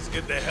 Let's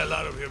get the hell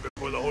out of here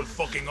before the whole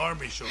fucking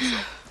army shows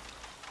up.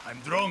 I'm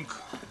drunk,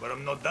 but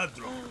I'm not that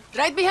drunk.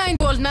 Right behind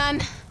you, old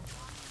man.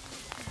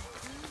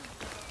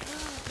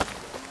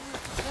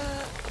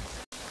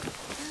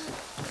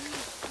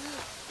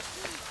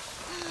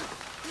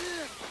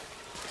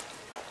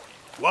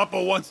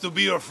 Guapo wants to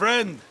be your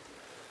friend.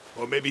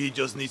 Or maybe he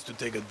just needs to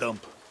take a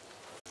dump.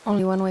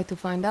 Only one way to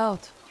find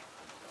out.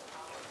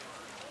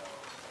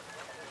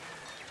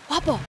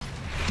 Guapo!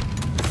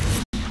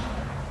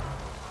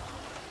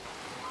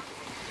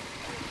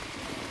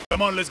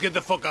 Come on, let's get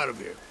the fuck out of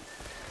here.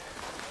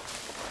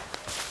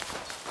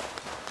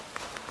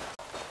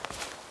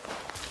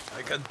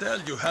 I can tell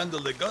you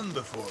handled a gun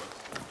before.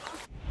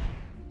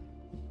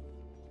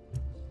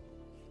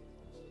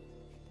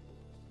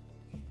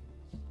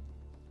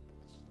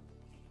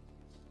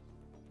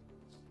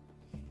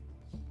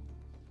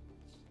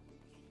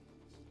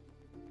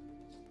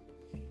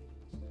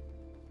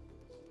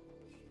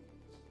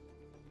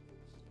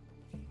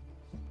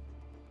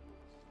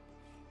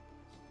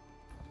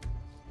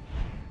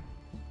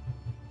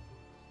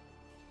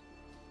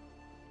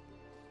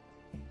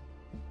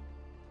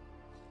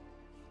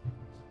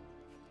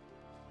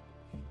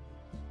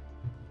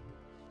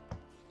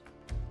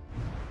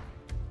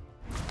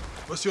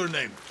 What's your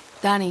name?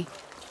 Danny.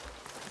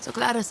 So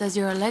Clara says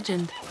you're a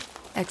legend.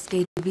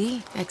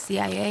 Ex-KGB,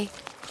 ex-CIA.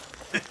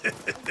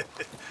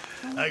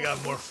 I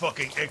got more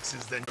fucking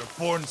X's than your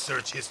porn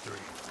search history.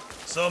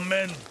 Some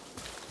men,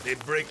 they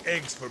break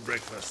eggs for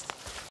breakfast.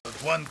 But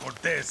Juan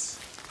Cortez,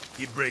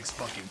 he breaks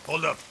fucking.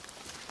 Hold up.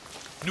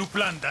 New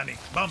plan, Danny.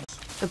 Vamos.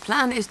 The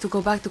plan is to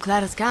go back to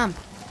Clara's camp.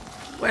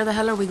 Where the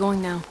hell are we going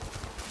now?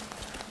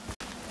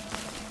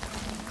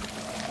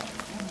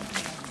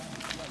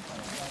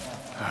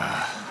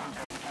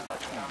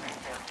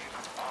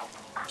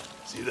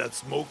 See that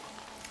smoke?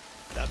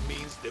 That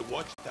means the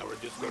watchtower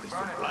just got a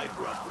supply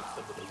drop with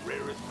some of the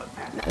rarest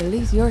materials. At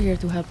least you're here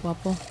to help,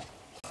 Guapo.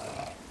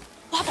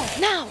 Guapo,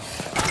 now!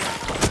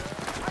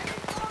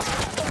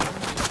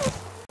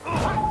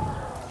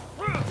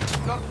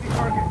 Lock the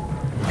target.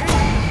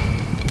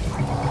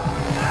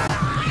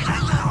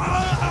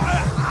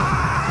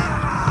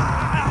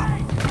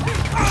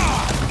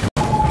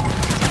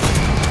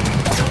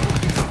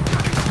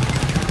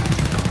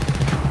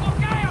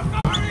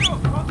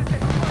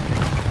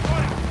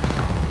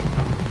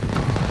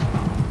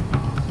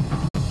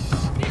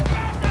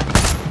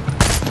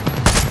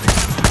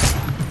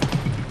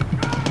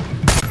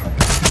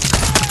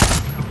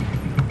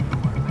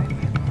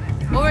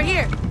 Over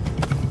here.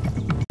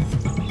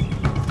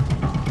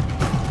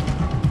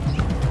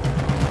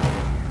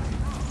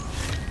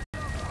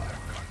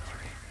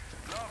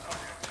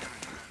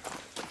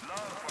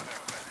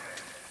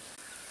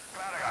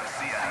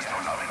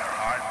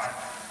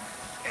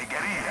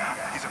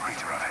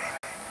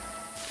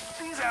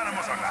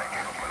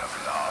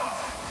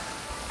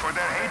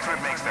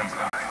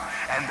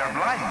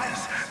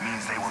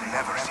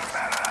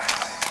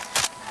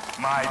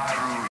 My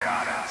true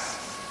goddess,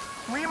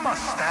 we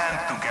must stand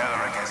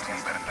together against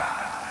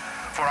libertad,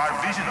 for our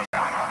vision of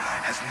Yara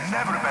has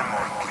never been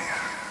more clear.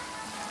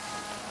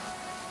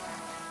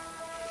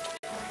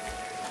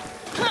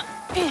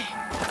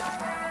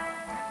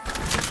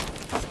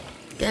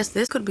 Guess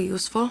this could be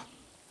useful.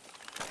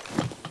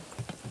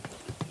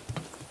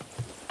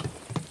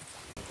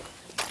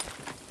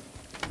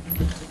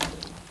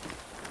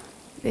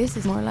 This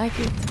is more like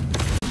it.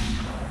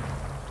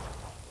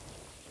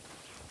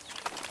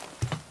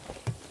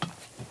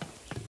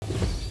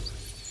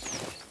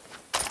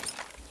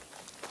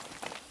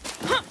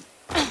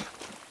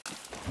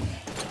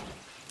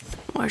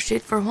 More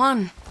shit for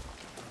Juan.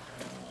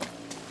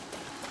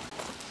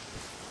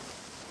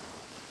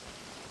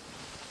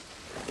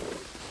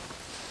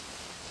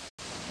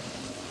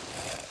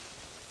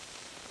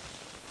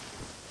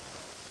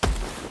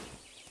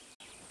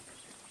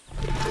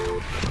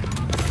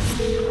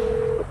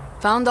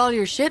 Found all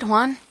your shit,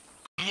 Juan.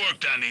 Good work,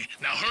 Danny.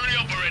 Now hurry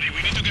up already.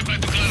 We need to get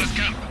back to Clara's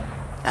camp.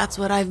 That's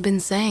what I've been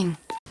saying.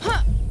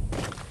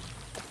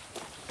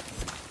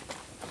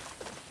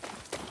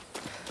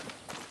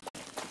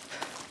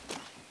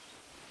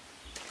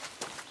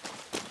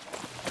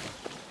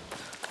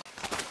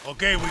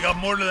 Okay, we got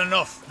more than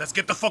enough. Let's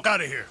get the fuck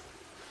out of here.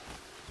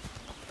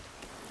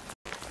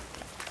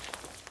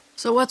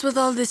 So what's with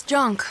all this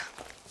junk?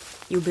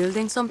 You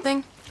building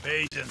something?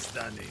 Patience,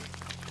 Danny.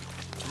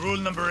 Rule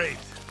number 8.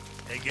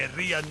 A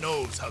guerrilla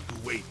knows how to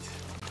wait.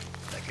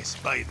 Like a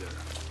spider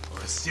or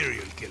a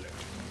serial killer.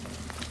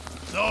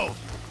 So,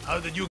 how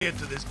did you get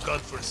to this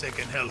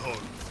godforsaken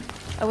hellhole?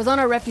 I was on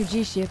a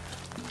refugee ship.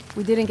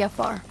 We didn't get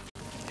far.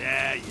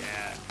 Yeah.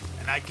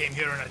 And I came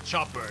here in a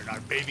chopper in our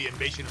baby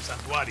invasion of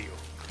Santuario.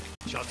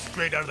 Shot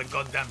straight out of the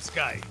goddamn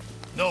sky.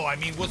 No, I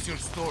mean, what's your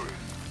story?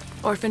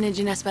 Orphanage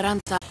in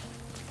Esperanza.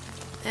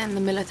 And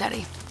the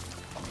military.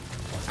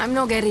 I'm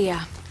no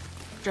guerrilla.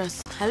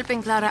 Just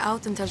helping Clara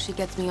out until she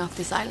gets me off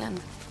this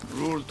island.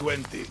 Rule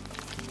 20.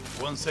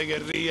 Once a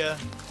guerrilla,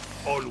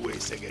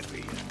 always a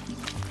guerrilla.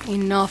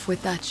 Enough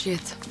with that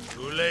shit.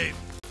 Too late.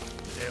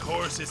 The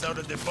horse is out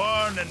of the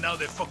barn and now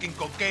the fucking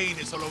cocaine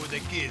is all over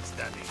the kids,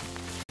 Danny.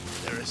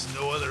 There is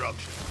no other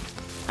option.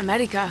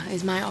 America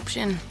is my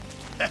option.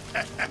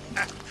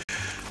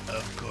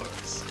 Of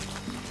course.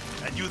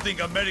 And you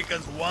think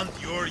Americans want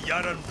your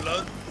Yaran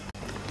blood?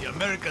 The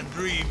American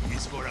dream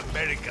is for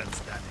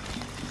Americans, Danny.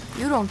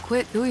 You don't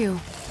quit, do you?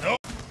 No.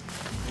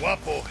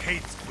 Guapo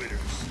hates quitters.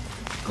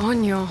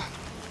 Coño.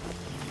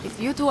 If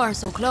you two are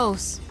so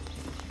close,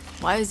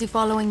 why is he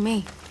following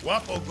me?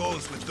 Guapo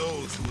goes with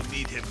those who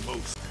need him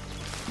most.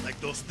 Like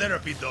those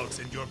therapy dogs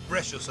in your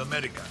precious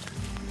America.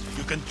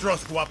 You can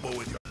trust Guapo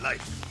with your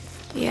life.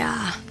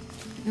 Yeah.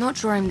 Not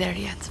sure I'm there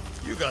yet.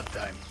 You got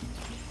time.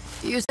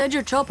 You said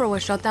your chopper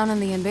was shot down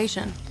in the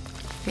invasion.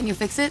 Can you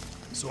fix it?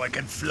 So I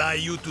can fly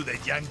you to the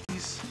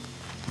Yankees?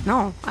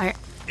 No,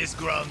 It's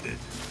grounded,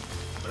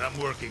 but I'm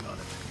working on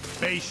it.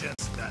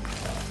 Patience, Danny.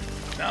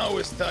 Now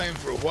it's time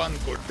for Juan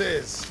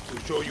Cortez to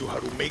show you how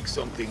to make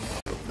something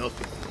out of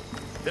nothing.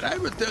 Did I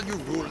ever tell you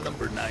rule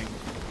number 9?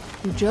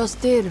 You just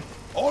did.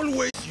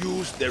 Always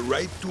use the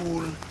right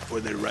tool for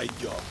the right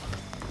job.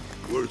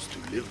 Words to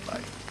live by.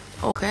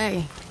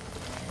 Okay.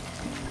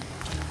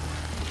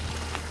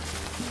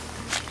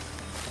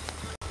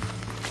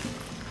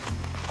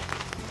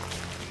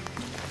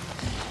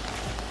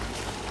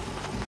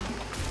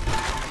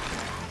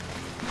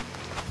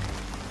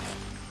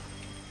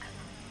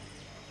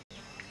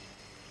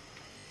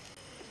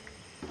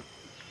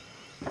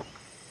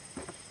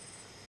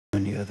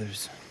 Any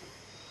others?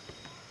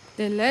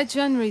 The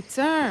legend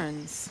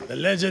returns. The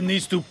legend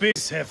needs to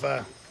piss,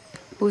 Jefa.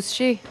 Who's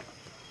she?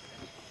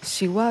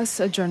 She was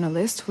a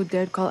journalist who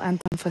dared call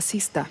Anton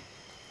fascista.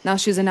 Now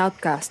she's an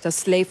outcast, a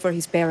slave for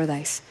his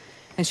paradise.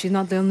 And she's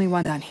not the only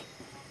one, Danny.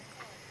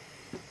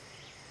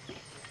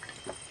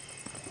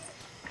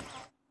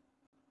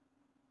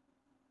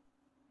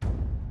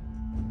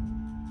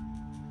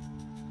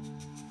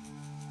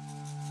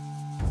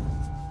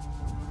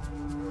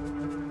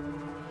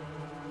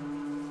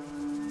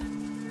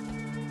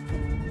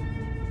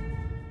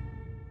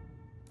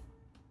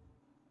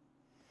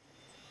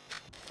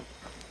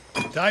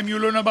 Time you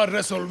learn about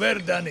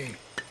resolver, Danny.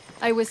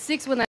 I was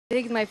 6 when I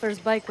rigged my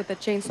first bike with a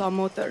chainsaw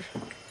motor.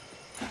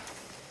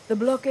 The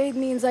blockade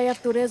means I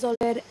have to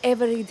resolver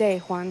every day,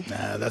 Juan.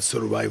 Nah, that's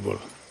survival.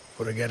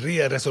 For a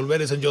guerrilla, resolver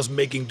isn't just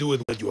making do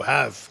with what you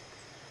have.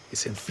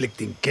 It's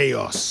inflicting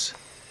chaos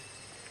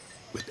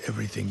with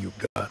everything you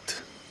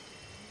got.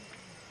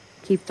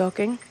 Keep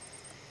talking.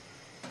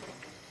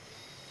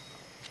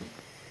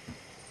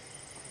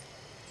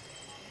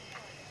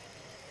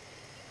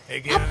 A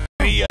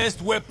guerrilla's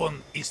best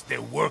weapon is the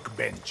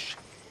workbench.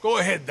 Go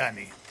ahead,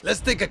 Danny. Let's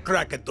take a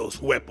crack at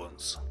those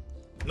weapons.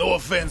 No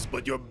offense,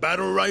 but your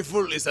battle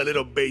rifle is a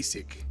little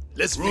basic.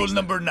 Let's Rule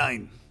number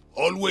 9.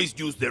 Always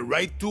use the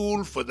right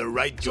tool for the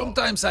right job.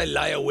 Sometimes I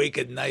lie awake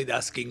at night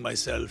asking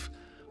myself,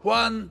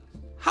 Juan,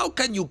 how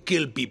can you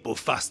kill people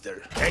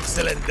faster?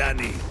 Excellent,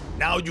 Danny.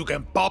 Now you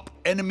can pop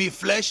enemy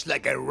flesh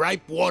like a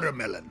ripe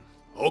watermelon.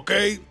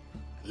 Okay,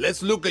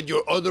 let's look at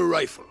your other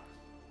rifle.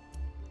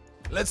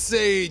 Let's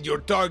say your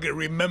target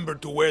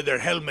remembered to wear their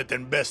helmet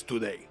and vest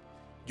today.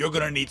 You're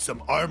gonna need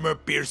some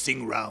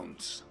armor-piercing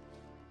rounds.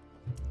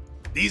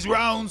 These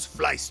rounds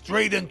fly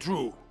straight and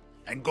true,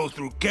 and go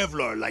through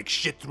Kevlar like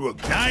shit through a...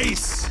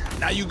 Nice!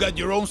 Now you got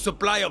your own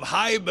supply of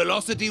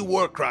high-velocity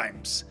war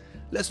crimes.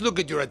 Let's look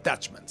at your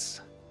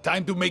attachments.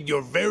 Time to make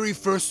your very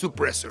first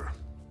suppressor.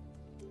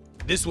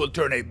 This will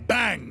turn a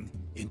bang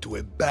into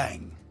a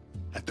bang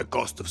at the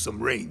cost of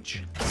some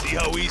range. See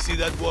how easy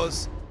that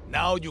was?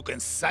 Now you can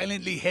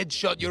silently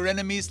headshot your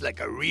enemies like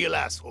a real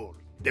asshole.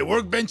 The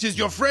workbench is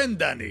your friend,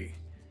 Danny.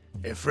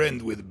 A friend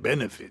with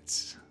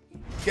benefits.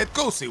 Get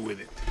cozy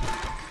with it.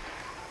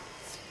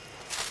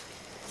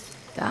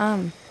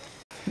 Damn.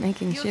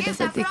 Making shit is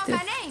addictive.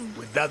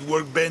 With that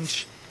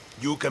workbench,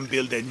 you can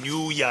build a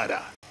new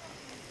Yara.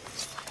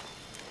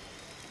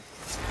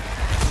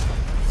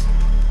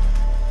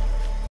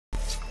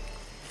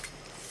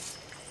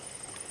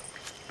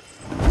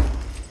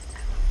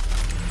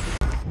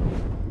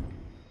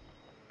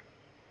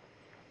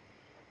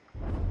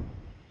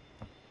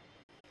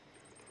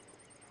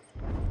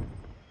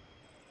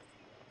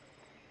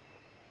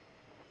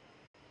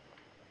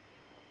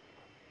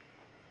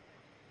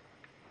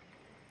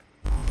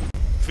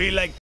 Feel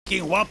like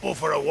King Guapo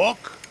for a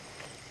walk?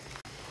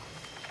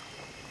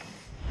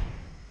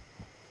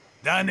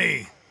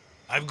 Danny,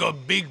 I've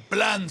got big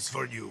plans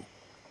for you.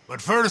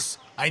 But first,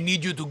 I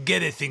need you to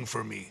get a thing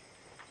for me.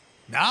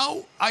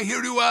 Now, I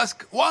hear you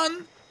ask,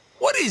 Juan,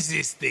 what is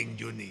this thing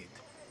you need?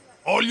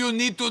 All you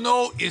need to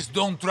know is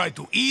don't try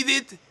to eat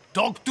it,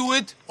 talk to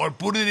it, or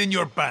put it in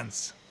your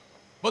pants.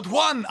 But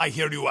Juan, I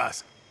hear you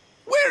ask,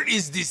 where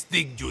is this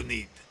thing you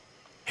need?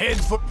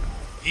 Head for...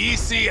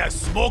 Easy as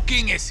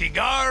smoking a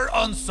cigar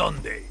on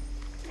Sunday.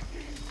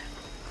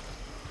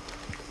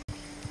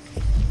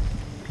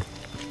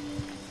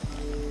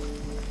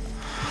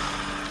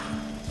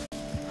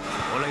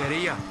 Hola,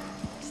 guerrilla.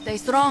 Stay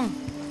strong.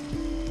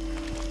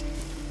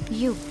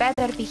 You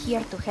better be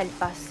here to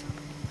help us.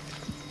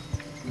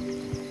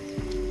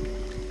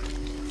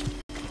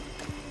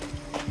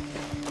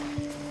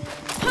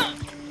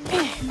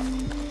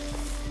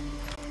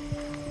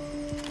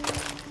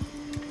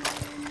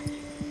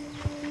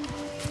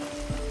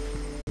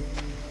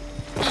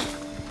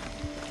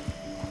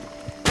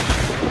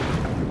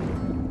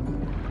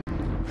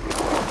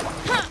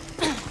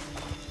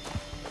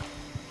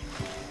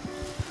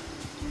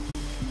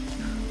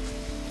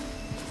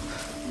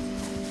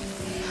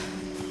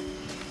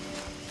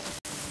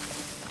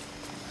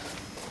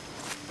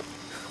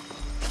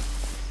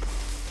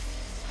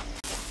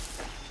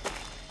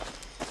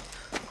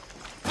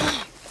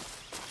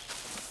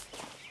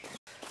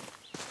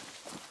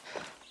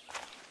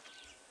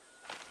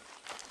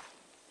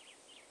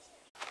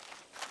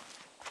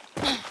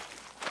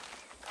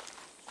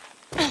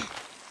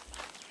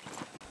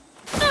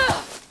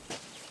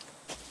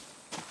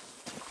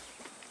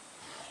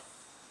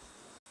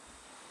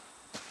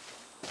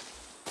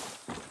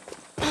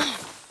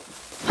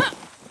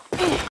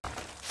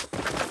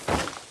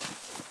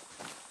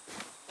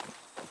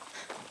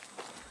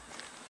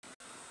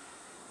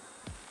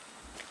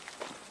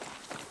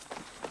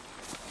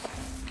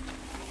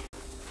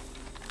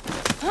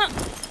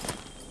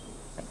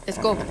 Let's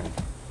go.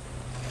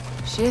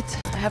 Shit,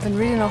 I haven't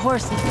ridden a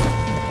horse since...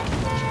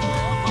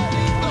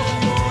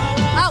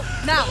 Out,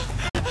 now!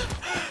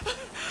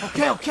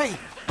 Okay.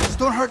 Just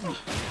don't hurt me.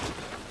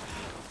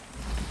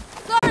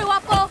 Sorry,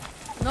 Wapo.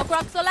 No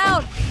crap so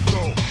loud.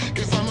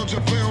 Esa noche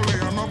feo le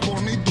ganó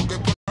bonito, que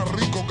tú eras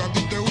rico, que a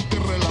ti te gusta y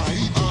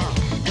relajito.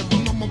 Que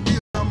tú no me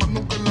pidas más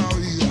nunca en la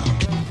vida.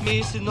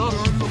 Mis noches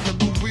es lo que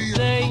tú pides.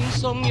 de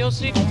insomnio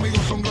sí. Conmigo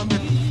son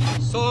grandes.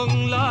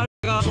 Son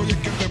largas. Soy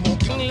el que te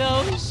motiva. En la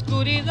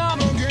oscuridad.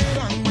 No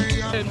quieran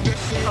mediante.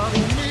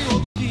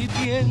 Conmigo. Si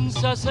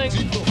piensas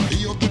en y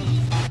yo te...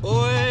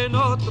 o en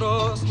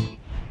otros.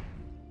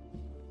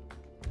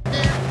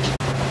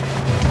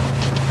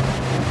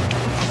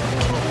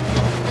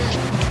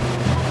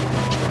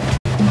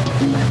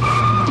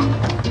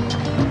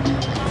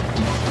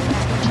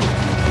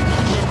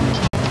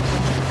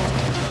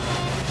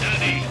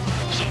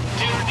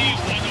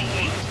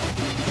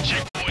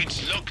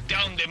 Checkpoints lock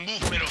down the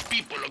movement of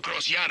people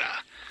across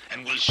Yara,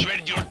 and will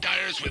shred your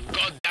tires with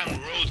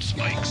goddamn road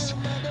spikes.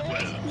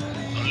 Well,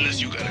 unless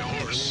you got a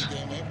horse.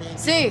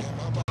 See,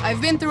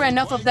 I've been through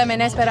enough of them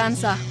in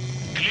Esperanza.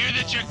 Clear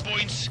the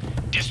checkpoints,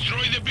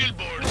 destroy the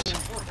billboards,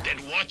 then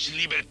watch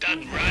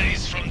Libertad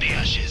rise from the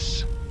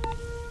ashes.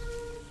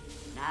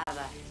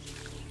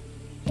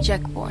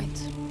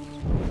 Checkpoint.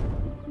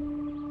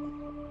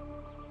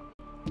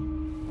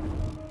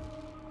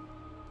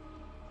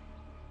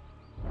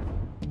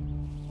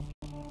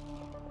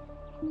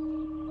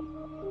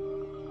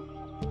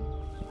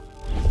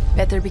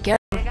 Better be careful.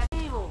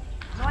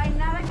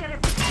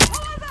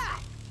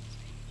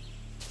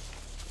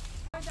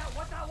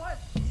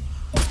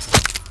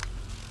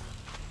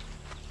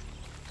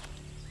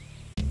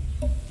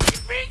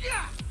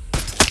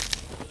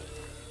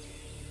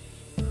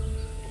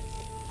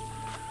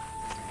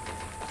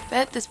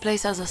 Bet this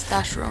place has a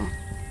stash room.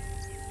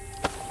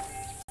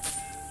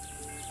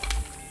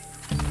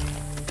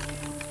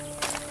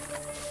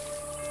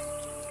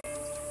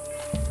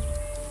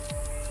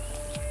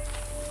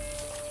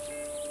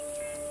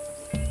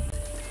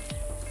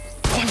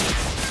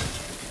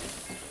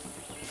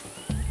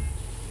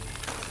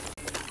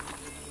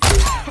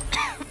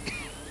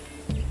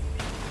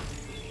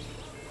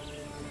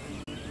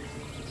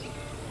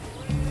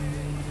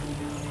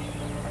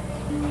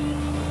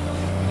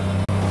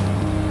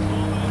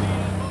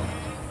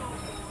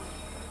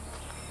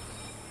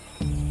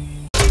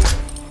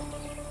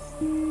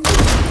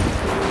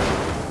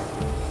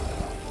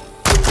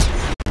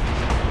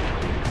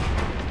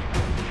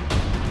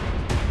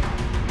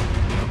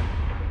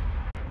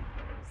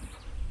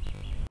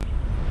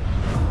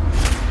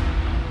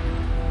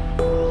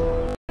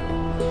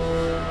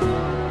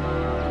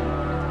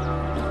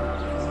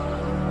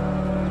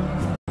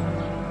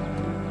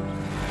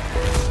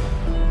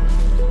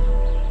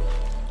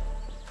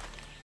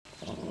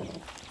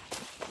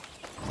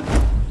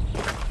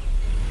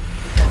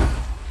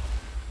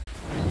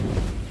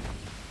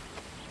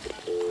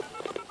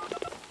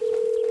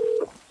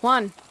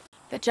 Juan,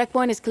 the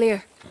checkpoint is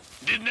clear.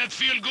 Didn't that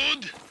feel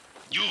good?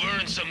 You've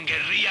earned some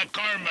guerrilla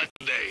karma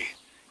today.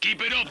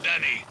 Keep it up,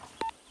 Danny.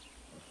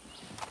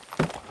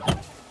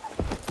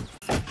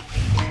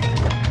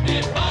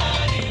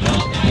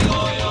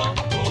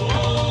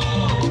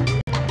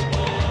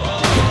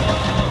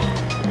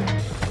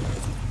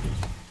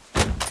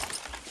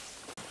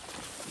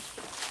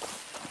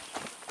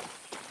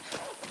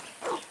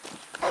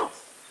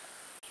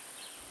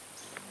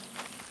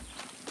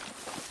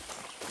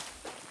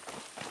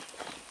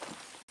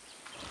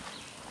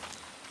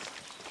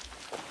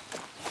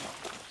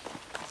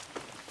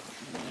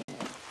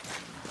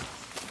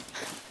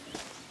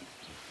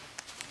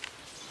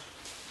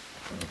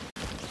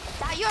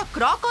 You a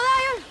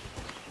crocodile?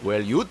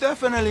 Well, you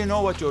definitely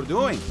know what you're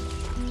doing.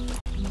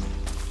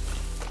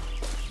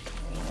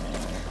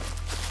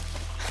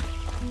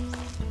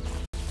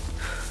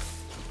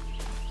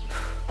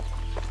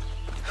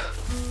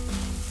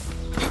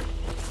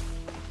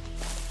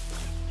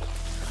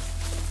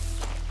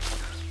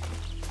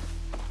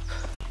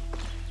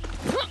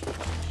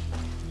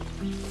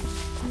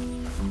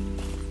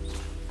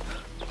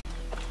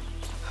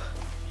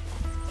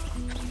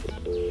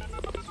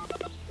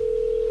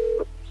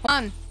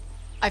 Juan,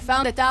 I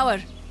found a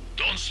tower.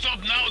 Don't stop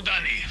now,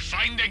 Danny.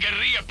 Find the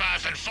guerrilla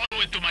path and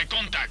follow it to my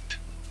contact.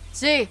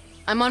 See,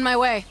 I'm on my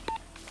way.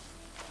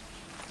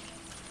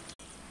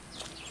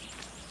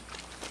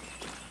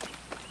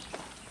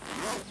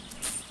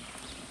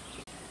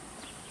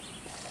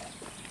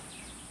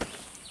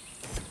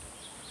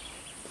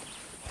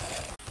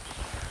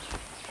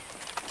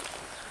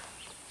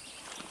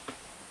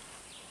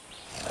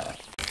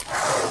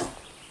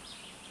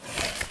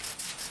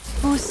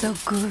 Who's so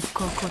good,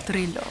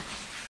 cocodrilo?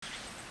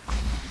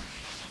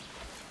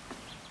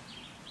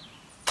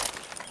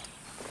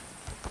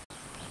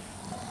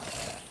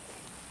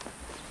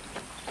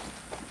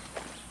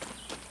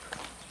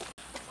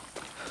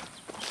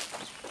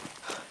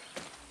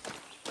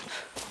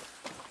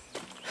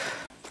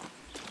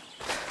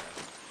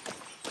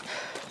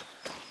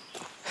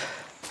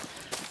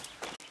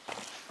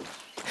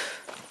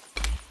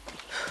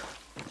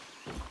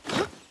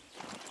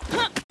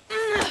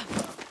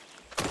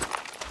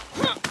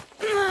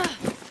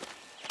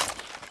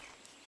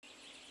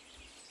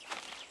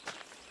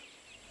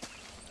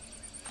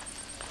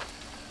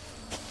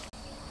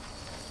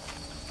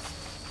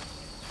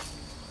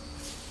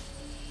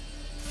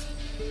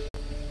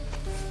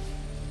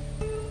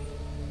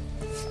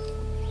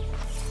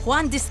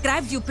 Juan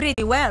described you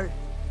pretty well.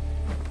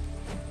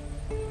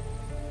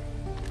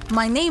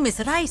 My name is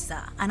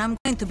Raisa, and I'm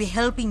going to be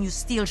helping you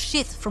steal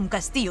shit from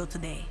Castillo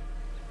today.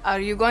 Are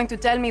you going to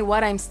tell me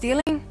what I'm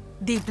stealing?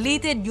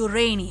 Depleted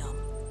uranium.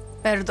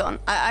 Perdón,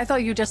 I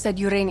thought you just said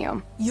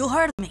uranium. You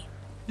heard me.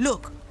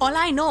 Look, all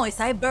I know is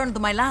I burned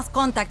my last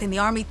contact in the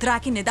army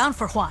tracking it down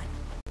for Juan.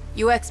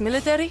 You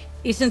ex-military?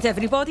 Isn't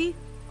everybody?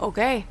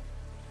 Okay.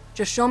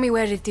 Just show me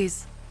where it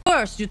is.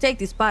 First, you take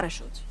this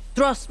parachute.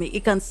 Trust me,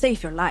 it can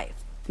save your life.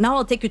 Now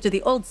I'll take you to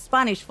the old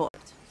Spanish fort.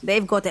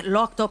 They've got it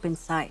locked up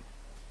inside.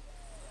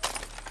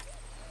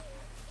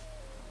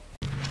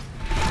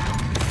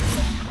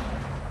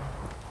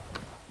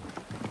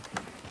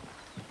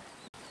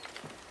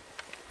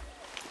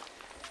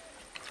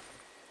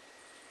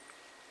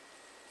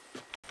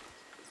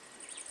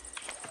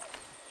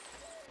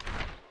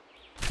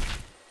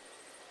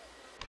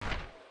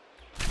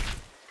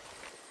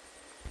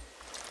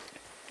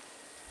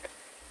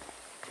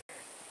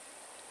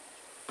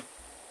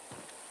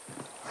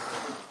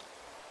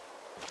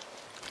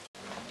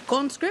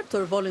 Conscript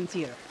or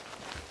volunteer?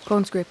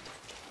 Conscript.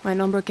 My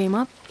number came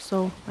up,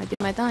 so I did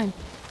my time.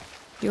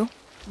 You?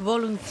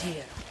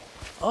 Volunteer.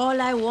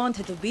 All I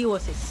wanted to be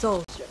was a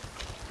soldier.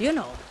 You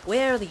know,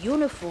 wear the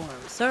uniform,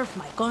 serve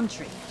my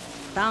country.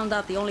 Found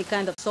out the only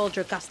kind of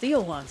soldier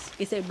Castillo wants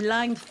is a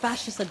blind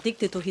fascist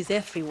addicted to his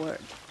every word.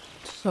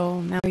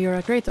 So now you're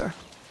a traitor?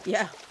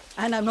 Yeah,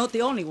 and I'm not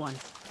the only one.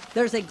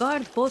 There's a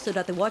guard posted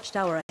at the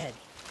watchtower ahead.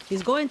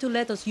 He's going to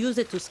let us use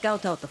it to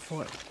scout out the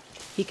fort.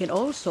 He can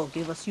also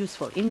give us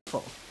useful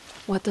info.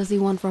 What does he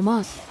want from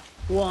us?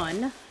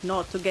 One,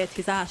 not to get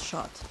his ass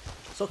shot.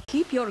 So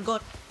keep your gun.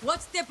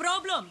 What's the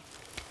problem?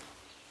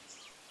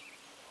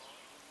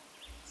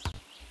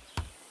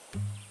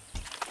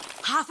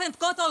 Haven't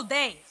got all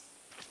day.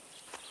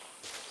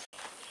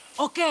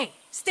 Okay,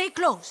 stay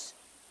close.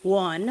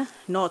 One,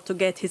 not to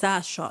get his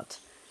ass shot.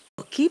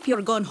 So keep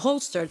your gun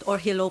holstered or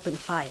he'll open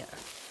fire.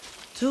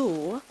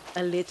 Two,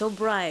 a little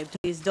bribe to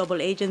these double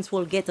agents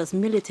will get us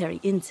military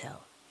intel.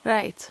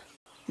 Right.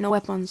 No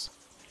weapons.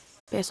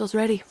 Pesos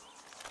ready.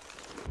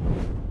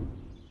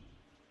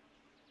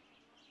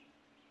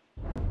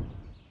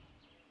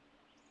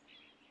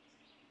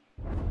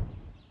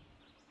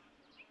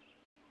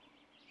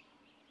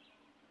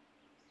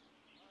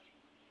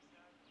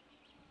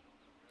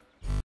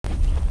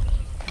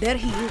 There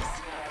he is.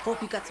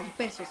 Hope you got some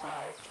pesos on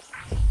it.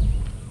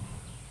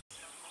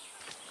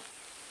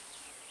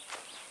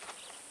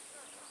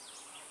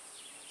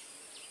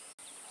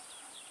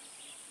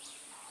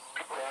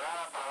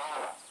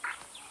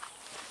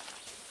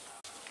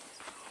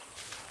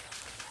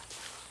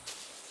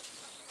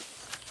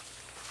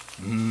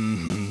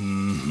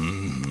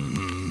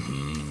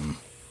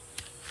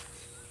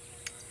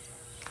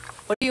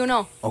 What do you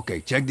know? Okay,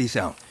 check this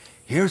out.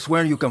 Here's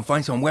where you can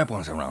find some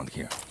weapons around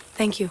here.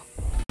 Thank you.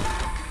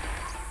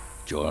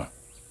 Sure.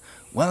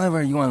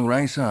 Whatever you and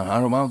Raisa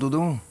are about to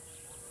do,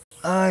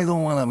 I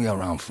don't want to be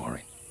around for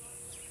it.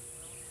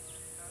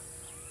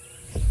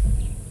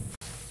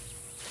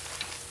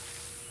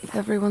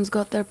 Everyone's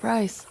got their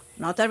price.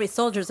 Not every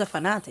soldier's a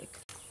fanatic.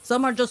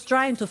 Some are just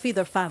trying to feed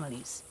their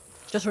families.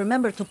 Just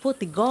remember to put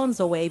the guns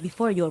away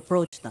before you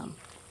approach them.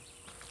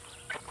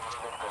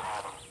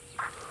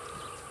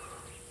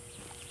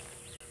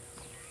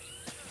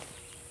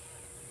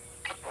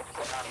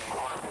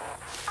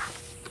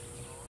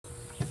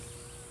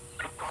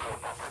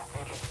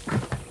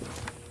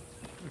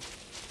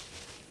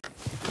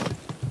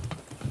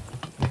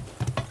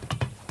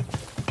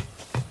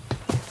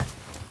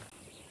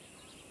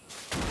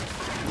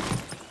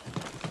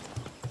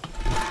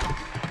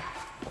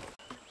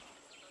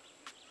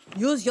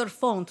 Use your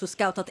phone to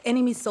scout out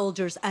enemy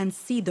soldiers and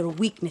see their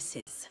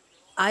weaknesses.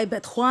 I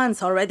bet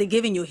Juan's already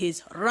giving you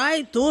his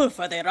right tool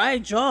for the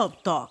right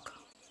job talk.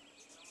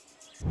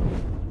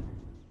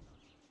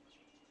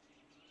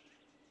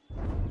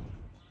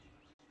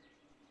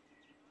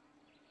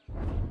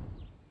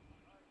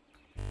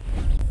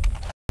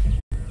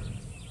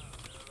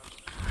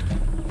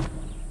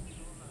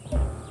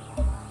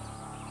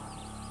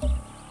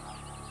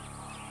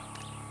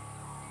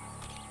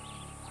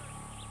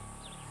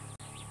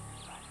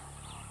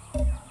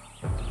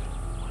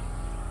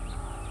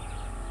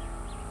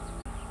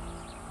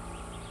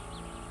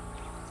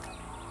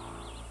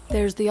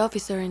 There's the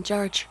officer in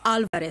charge.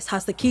 Alvarez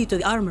has the key to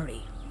the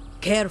armory.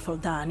 Careful,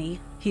 Danny.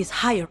 He's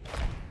higher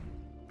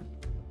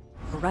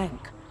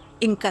rank.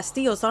 In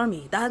Castillo's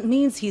army, that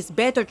means he's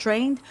better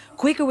trained,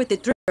 quicker with the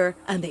trigger,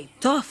 and a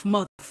tough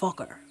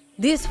motherfucker.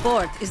 This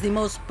fort is the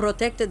most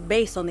protected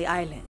base on the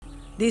island.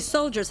 These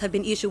soldiers have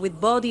been issued with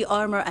body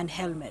armor and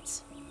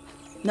helmets.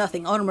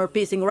 Nothing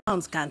armor-piercing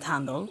rounds can't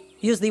handle.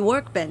 Use the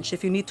workbench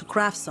if you need to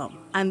craft some,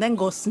 and then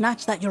go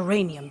snatch that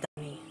uranium,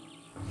 Danny.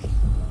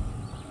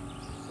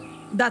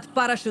 That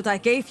parachute I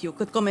gave you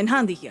could come in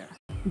handy here.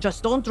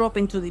 Just don't drop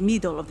into the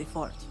middle of the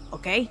fort,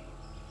 okay?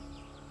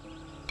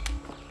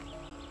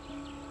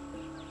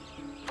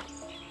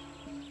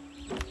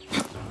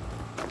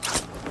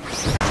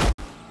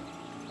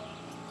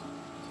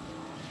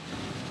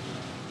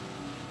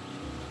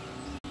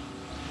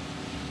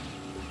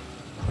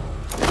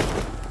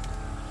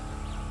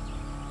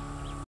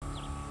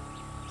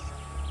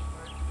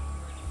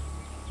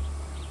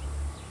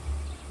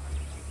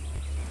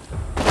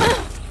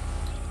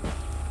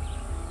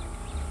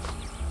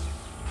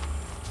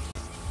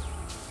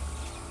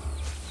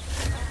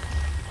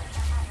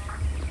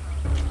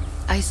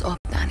 Eyes up,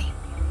 Danny.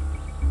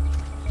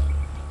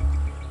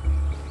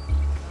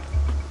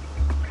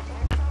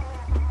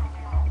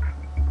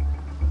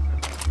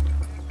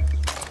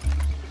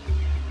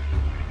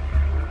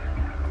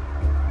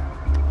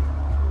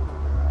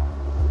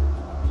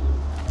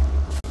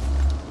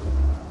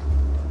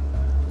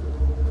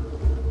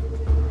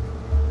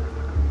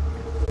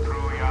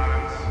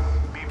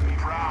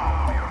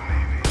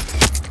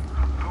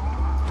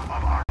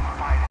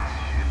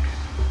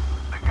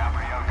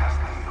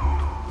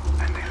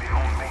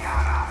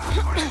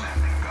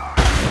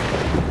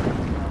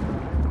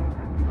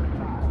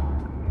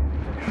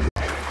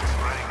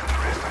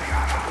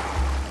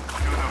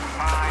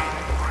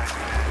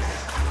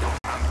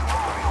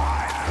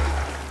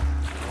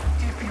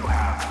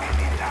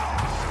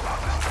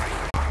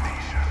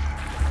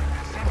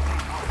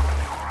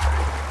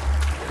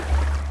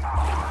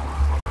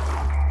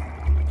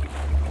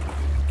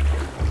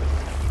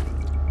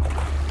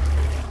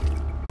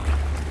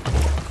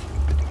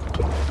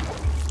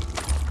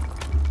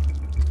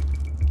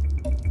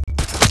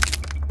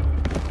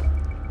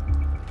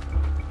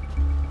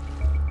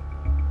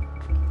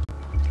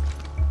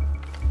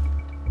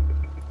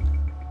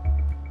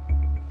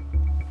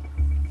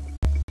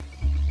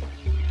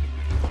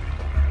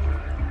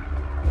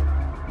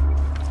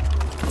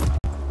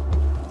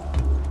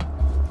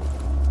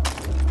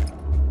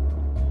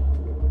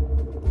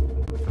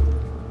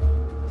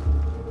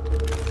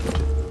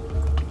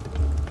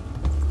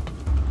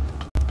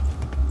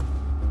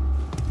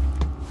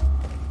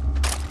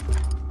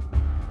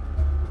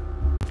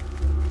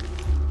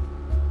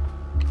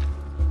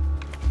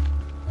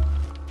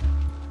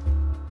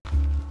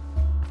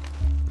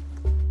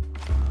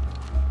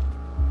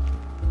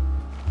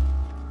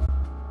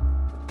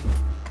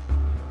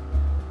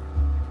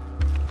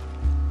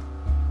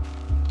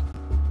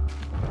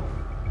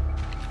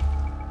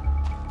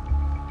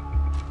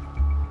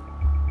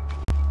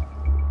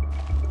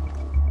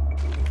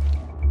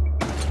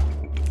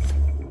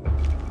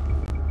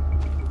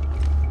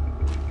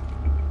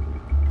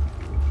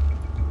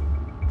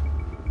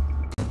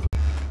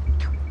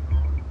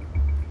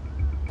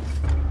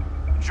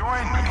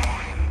 Join me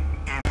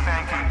in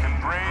thanking the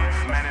brave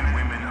men and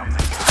women of the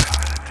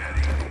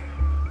military.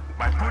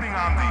 By putting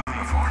on the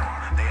uniform,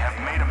 they have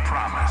made a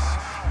promise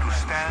to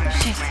stand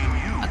between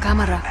you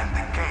and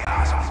the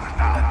chaos of the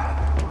town.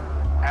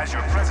 As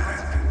your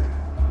president,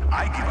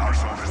 I give our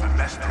soldiers the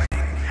best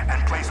training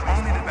and place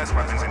only the best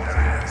weapons in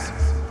their hands.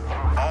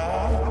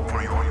 All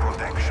for your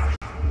protection.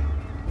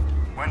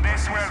 When they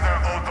swear their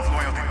oath of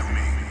loyalty to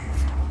me,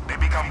 they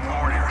become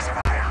warriors of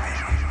higher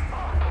vision.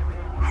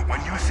 When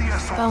you see a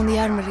soldier Found the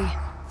armory.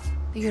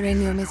 The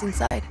uranium is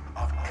inside.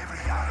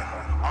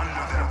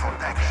 under their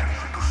protection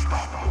to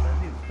stop them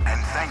and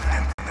thank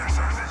them for their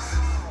service.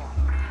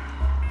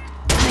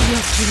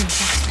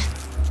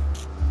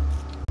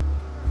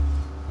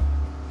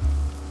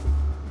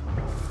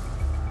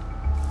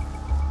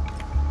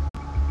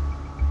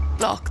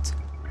 Locked.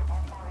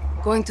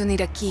 Going to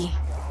need a key.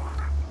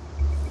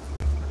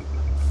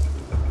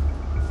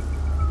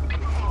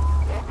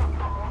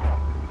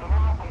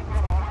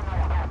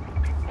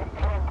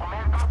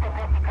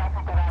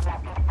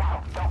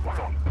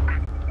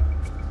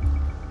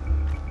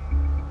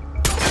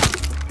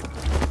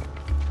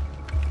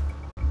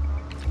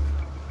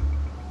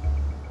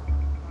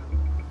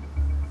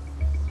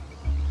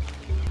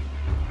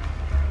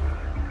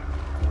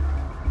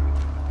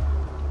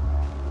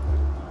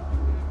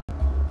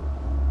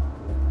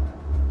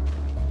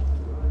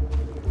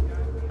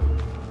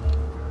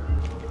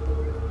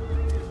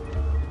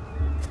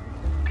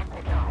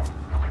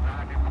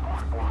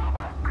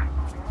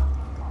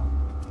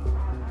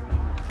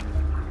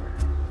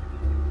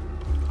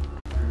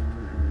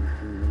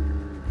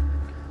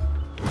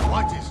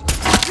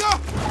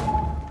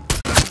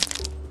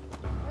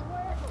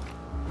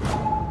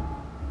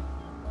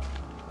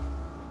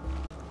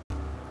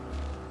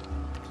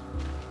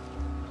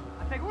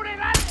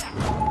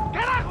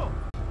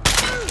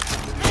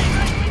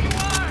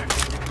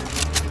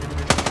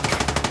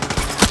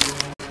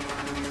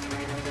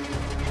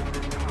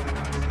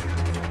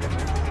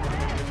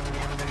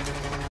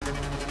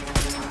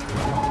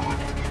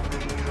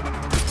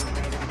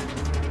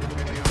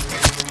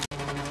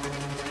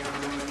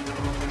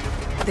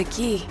 The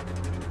key.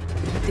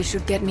 This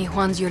should get me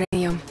Juan's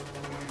uranium.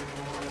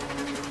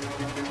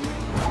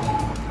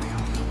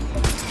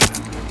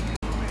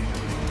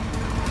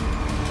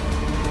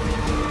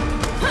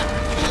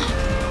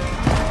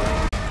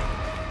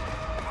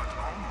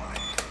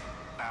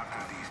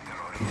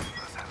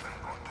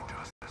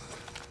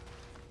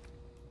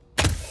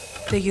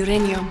 The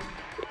uranium.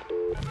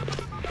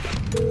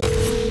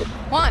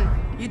 Juan,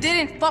 you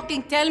didn't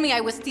fucking tell me I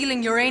was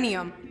stealing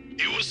uranium.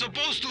 It was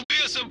supposed to be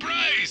a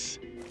surprise.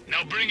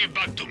 Now bring it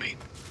back to me.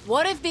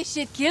 What if this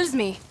shit kills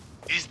me?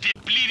 It's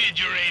depleted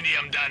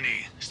uranium,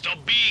 Danny. Stop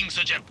being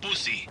such a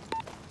pussy.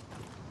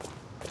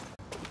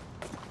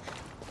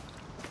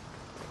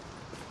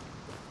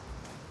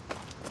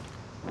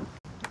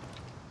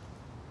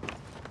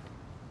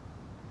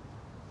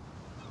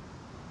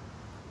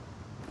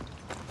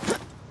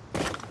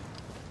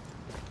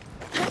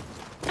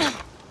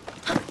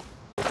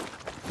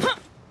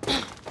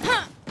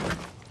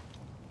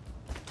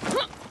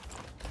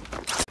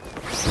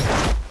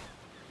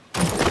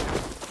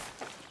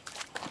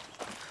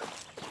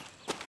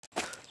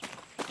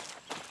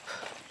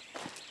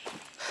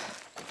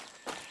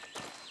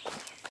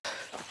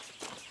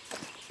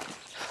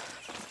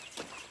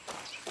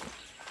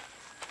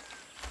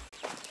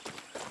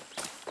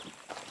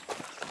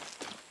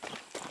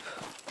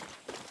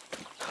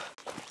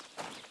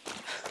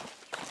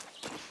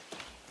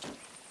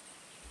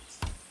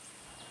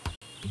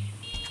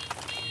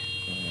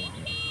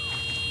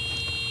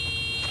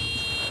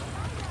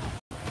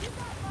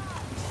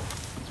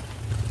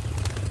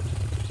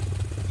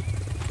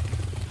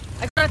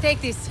 I gotta take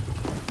this.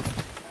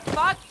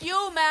 Fuck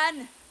you,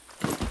 man!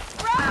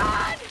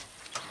 Run!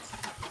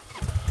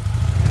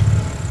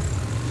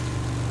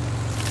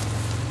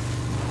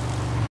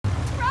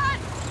 Run!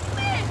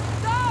 Please,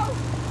 go!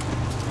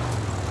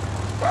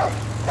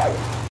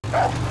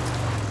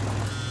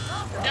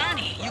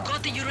 Danny, you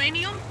got the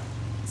uranium?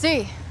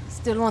 See,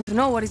 still want to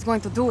know what he's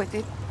going to do with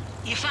it.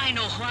 If I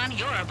know Juan,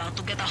 you're about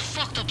to get a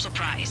fucked up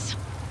surprise.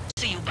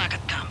 See you back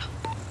at camp.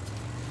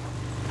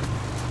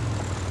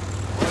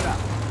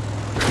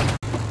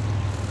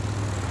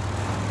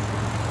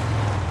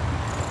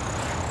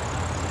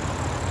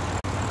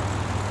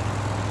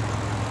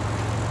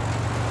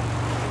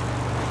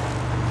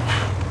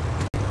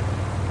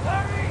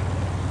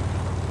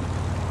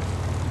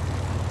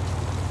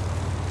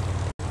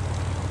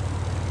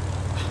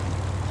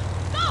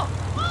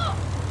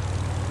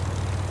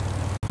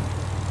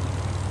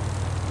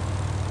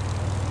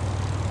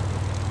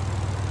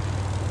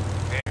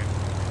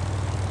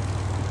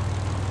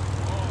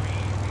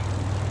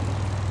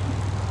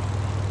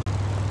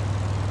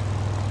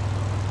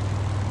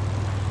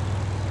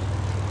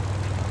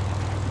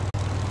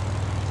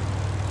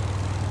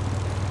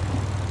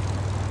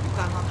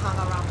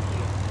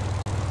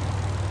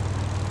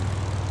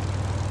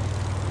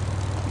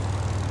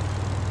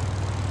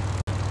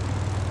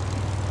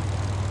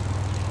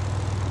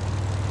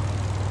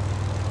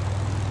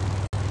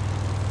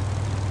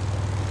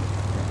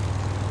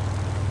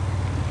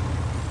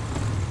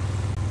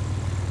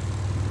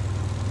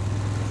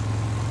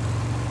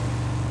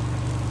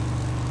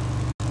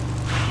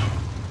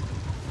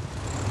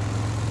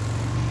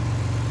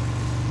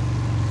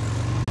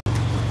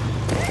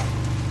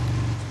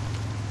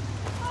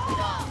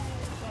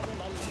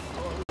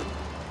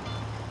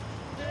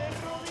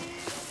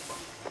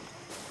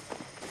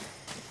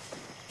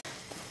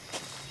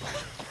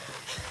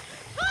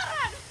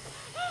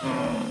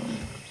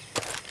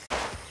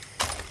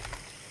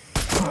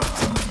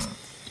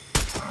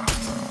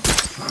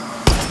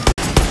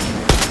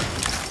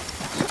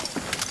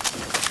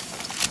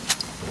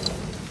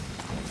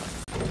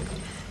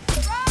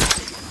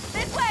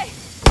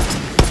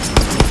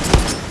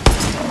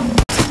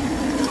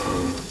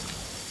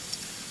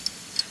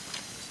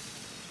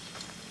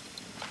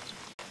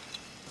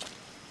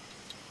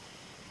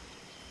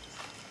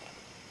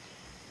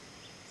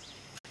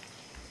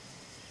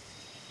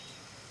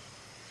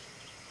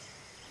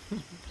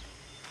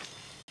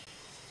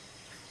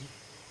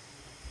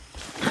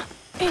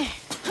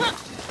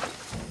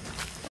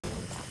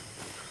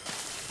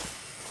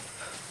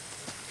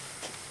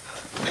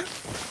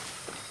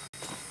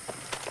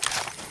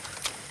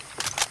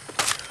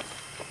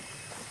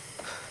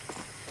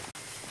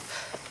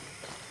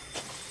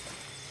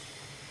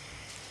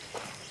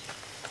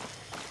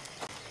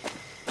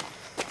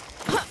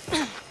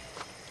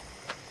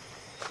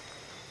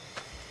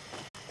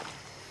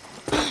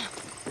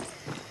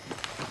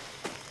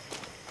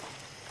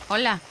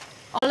 Hola.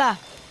 Hola.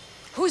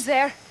 Who's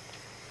there?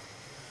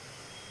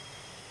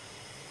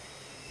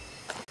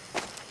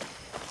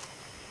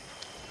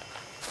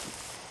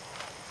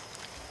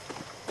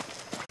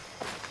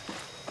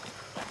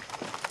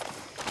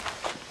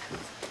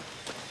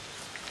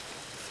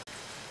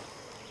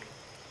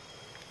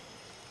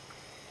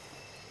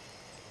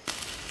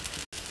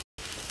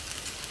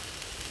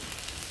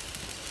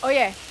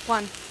 Oye,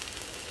 Juan.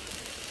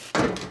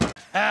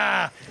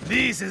 Ah,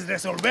 this is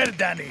Resolver,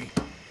 Danny.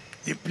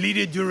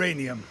 Depleted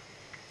uranium.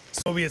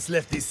 Soviets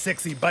left these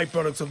sexy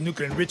byproducts of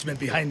nuclear enrichment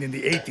behind in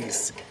the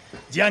 80s.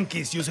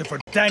 Yankees use it for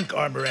tank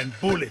armor and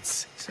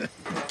bullets.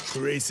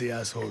 Crazy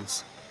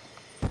assholes.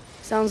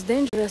 Sounds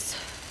dangerous.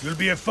 You'll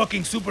be a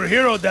fucking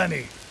superhero,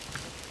 Danny.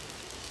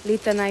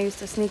 Lita and I used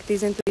to sneak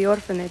these into the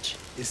orphanage.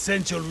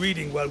 Essential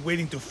reading while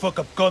waiting to fuck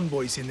up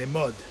convoys in the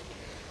mud.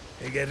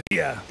 A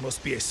guerrilla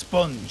must be a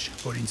sponge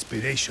for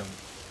inspiration.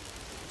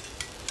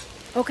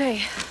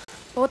 Okay,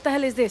 what the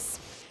hell is this?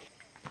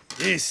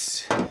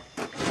 This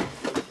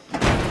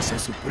is a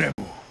Supremo.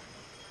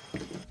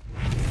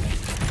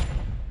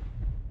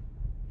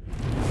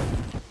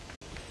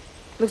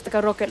 Looks like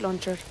a rocket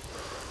launcher.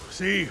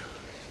 See,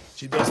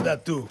 she does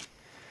that too.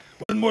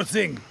 One more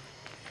thing.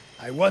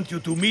 I want you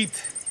to meet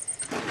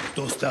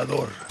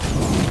Tostador.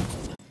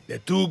 The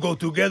two go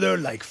together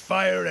like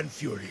fire and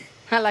fury.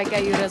 I like how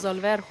you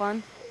resolver,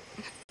 Juan.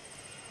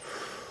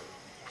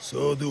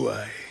 So do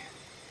I.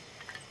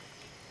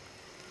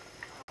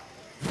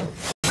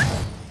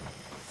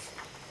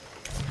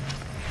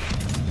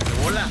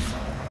 Hola.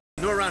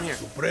 New around here.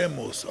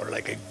 Supremos are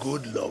like a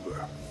good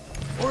lover.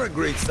 Or a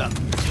great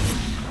sandwich.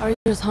 Are you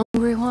just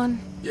hungry, Juan?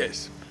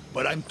 Yes,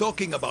 but I'm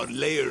talking about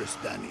layers,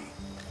 Danny.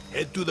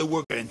 Head to the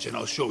workbench and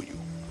I'll show you.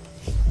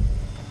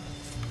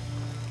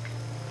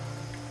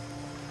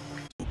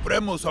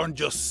 Supremos aren't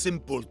just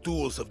simple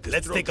tools of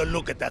destruction. Let's take a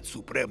look at that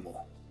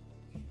Supremo.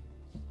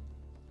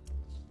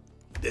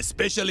 The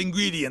special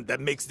ingredient that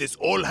makes this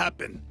all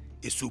happen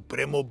is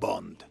Supremo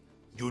Bond.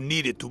 You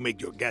need it to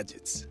make your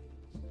gadgets.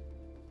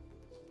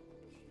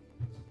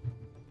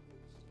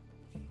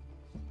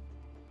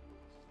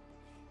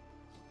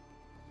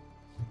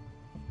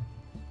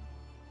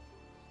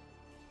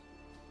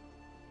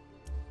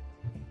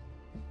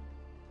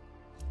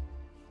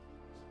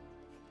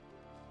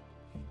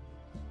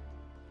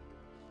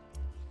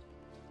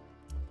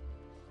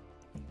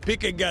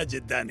 Pick a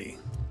gadget, Danny.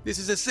 This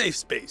is a safe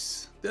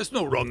space. There's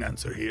no wrong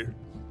answer here.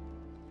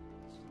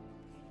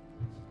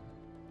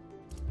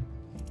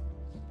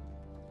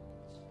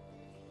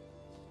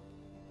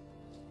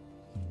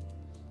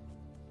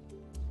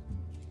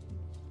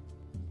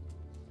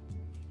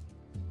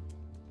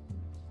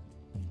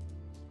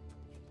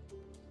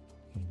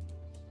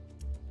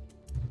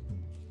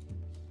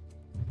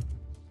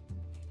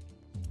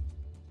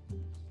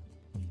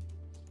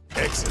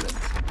 Excellent.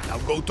 Now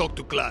go talk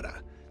to Clara.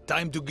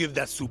 Time to give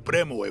that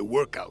Supremo a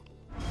workout.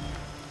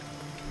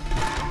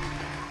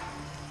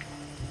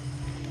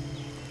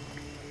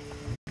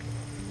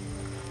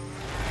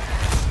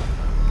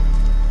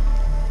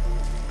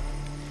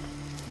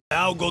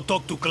 Now go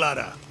talk to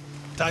Clara.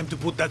 Time to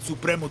put that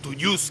Supremo to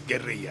use,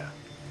 guerrilla.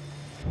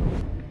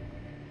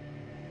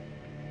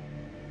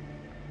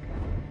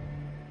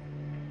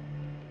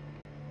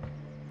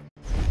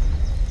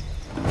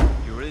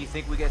 You really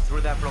think we get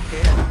through that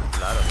blockade?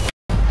 Claro.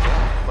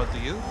 But do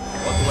you?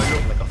 What do I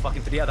look like, a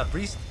fucking triada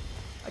priest?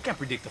 I can't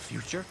predict the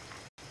future.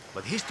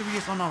 But history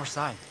is on our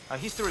side. A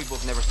history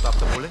book never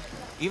stops a bullet.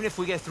 Even if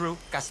we get through,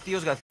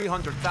 Castillo's got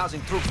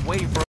 300,000 troops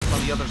waiting for us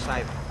on the other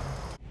side.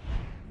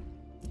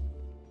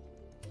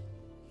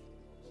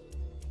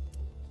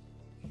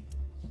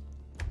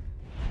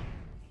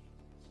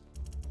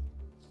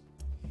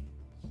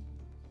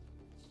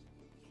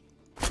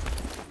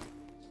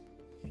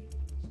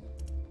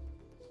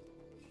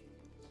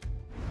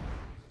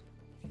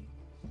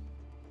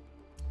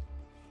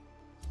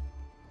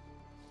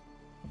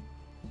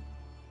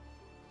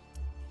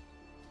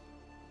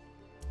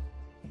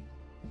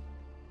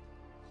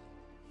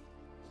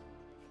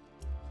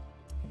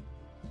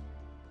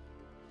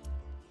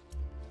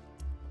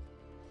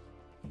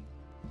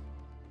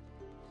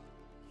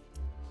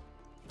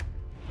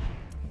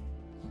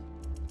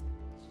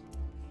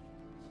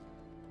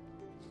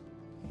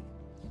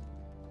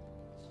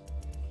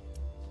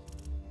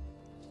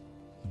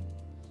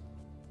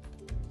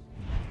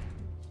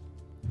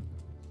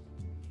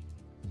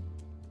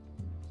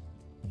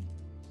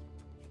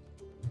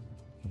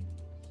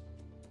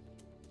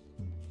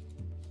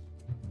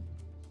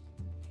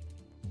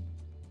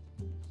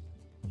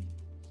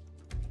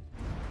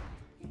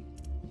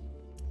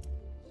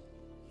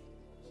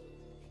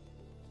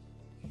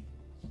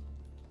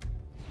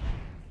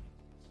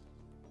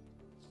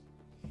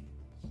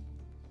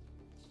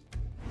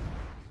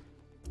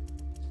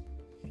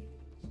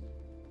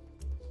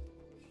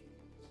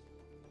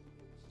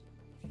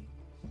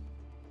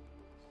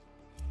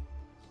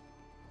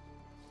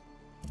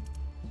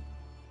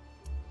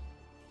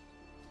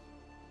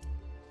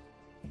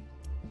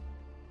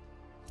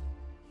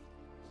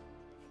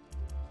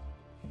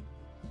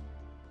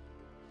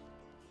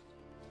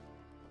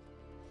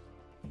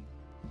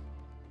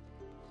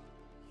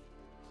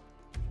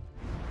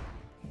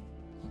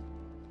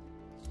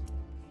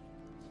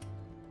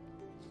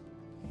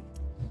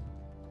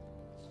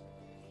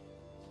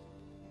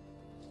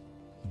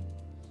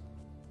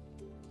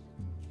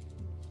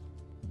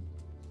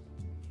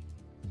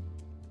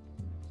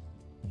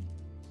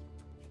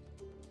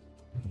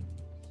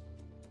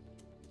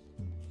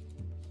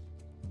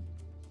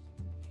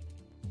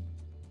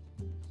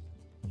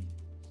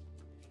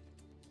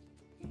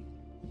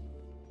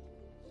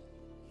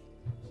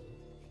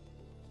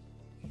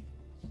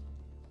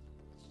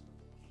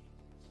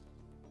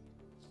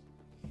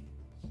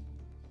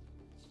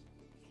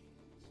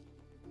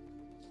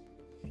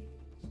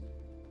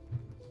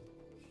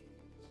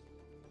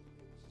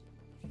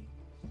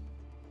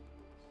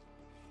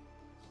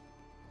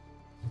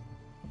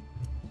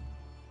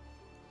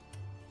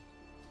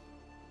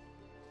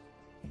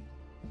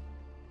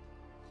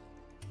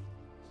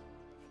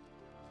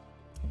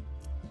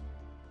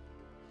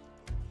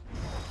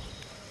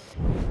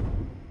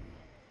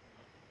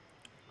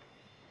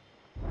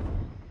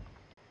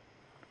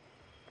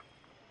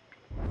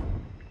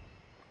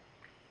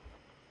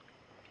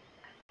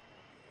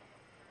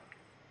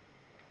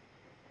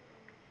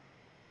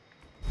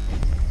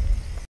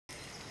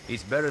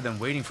 It's better than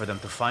waiting for them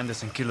to find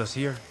us and kill us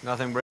here.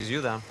 Nothing brings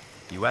you down.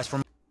 You asked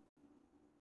for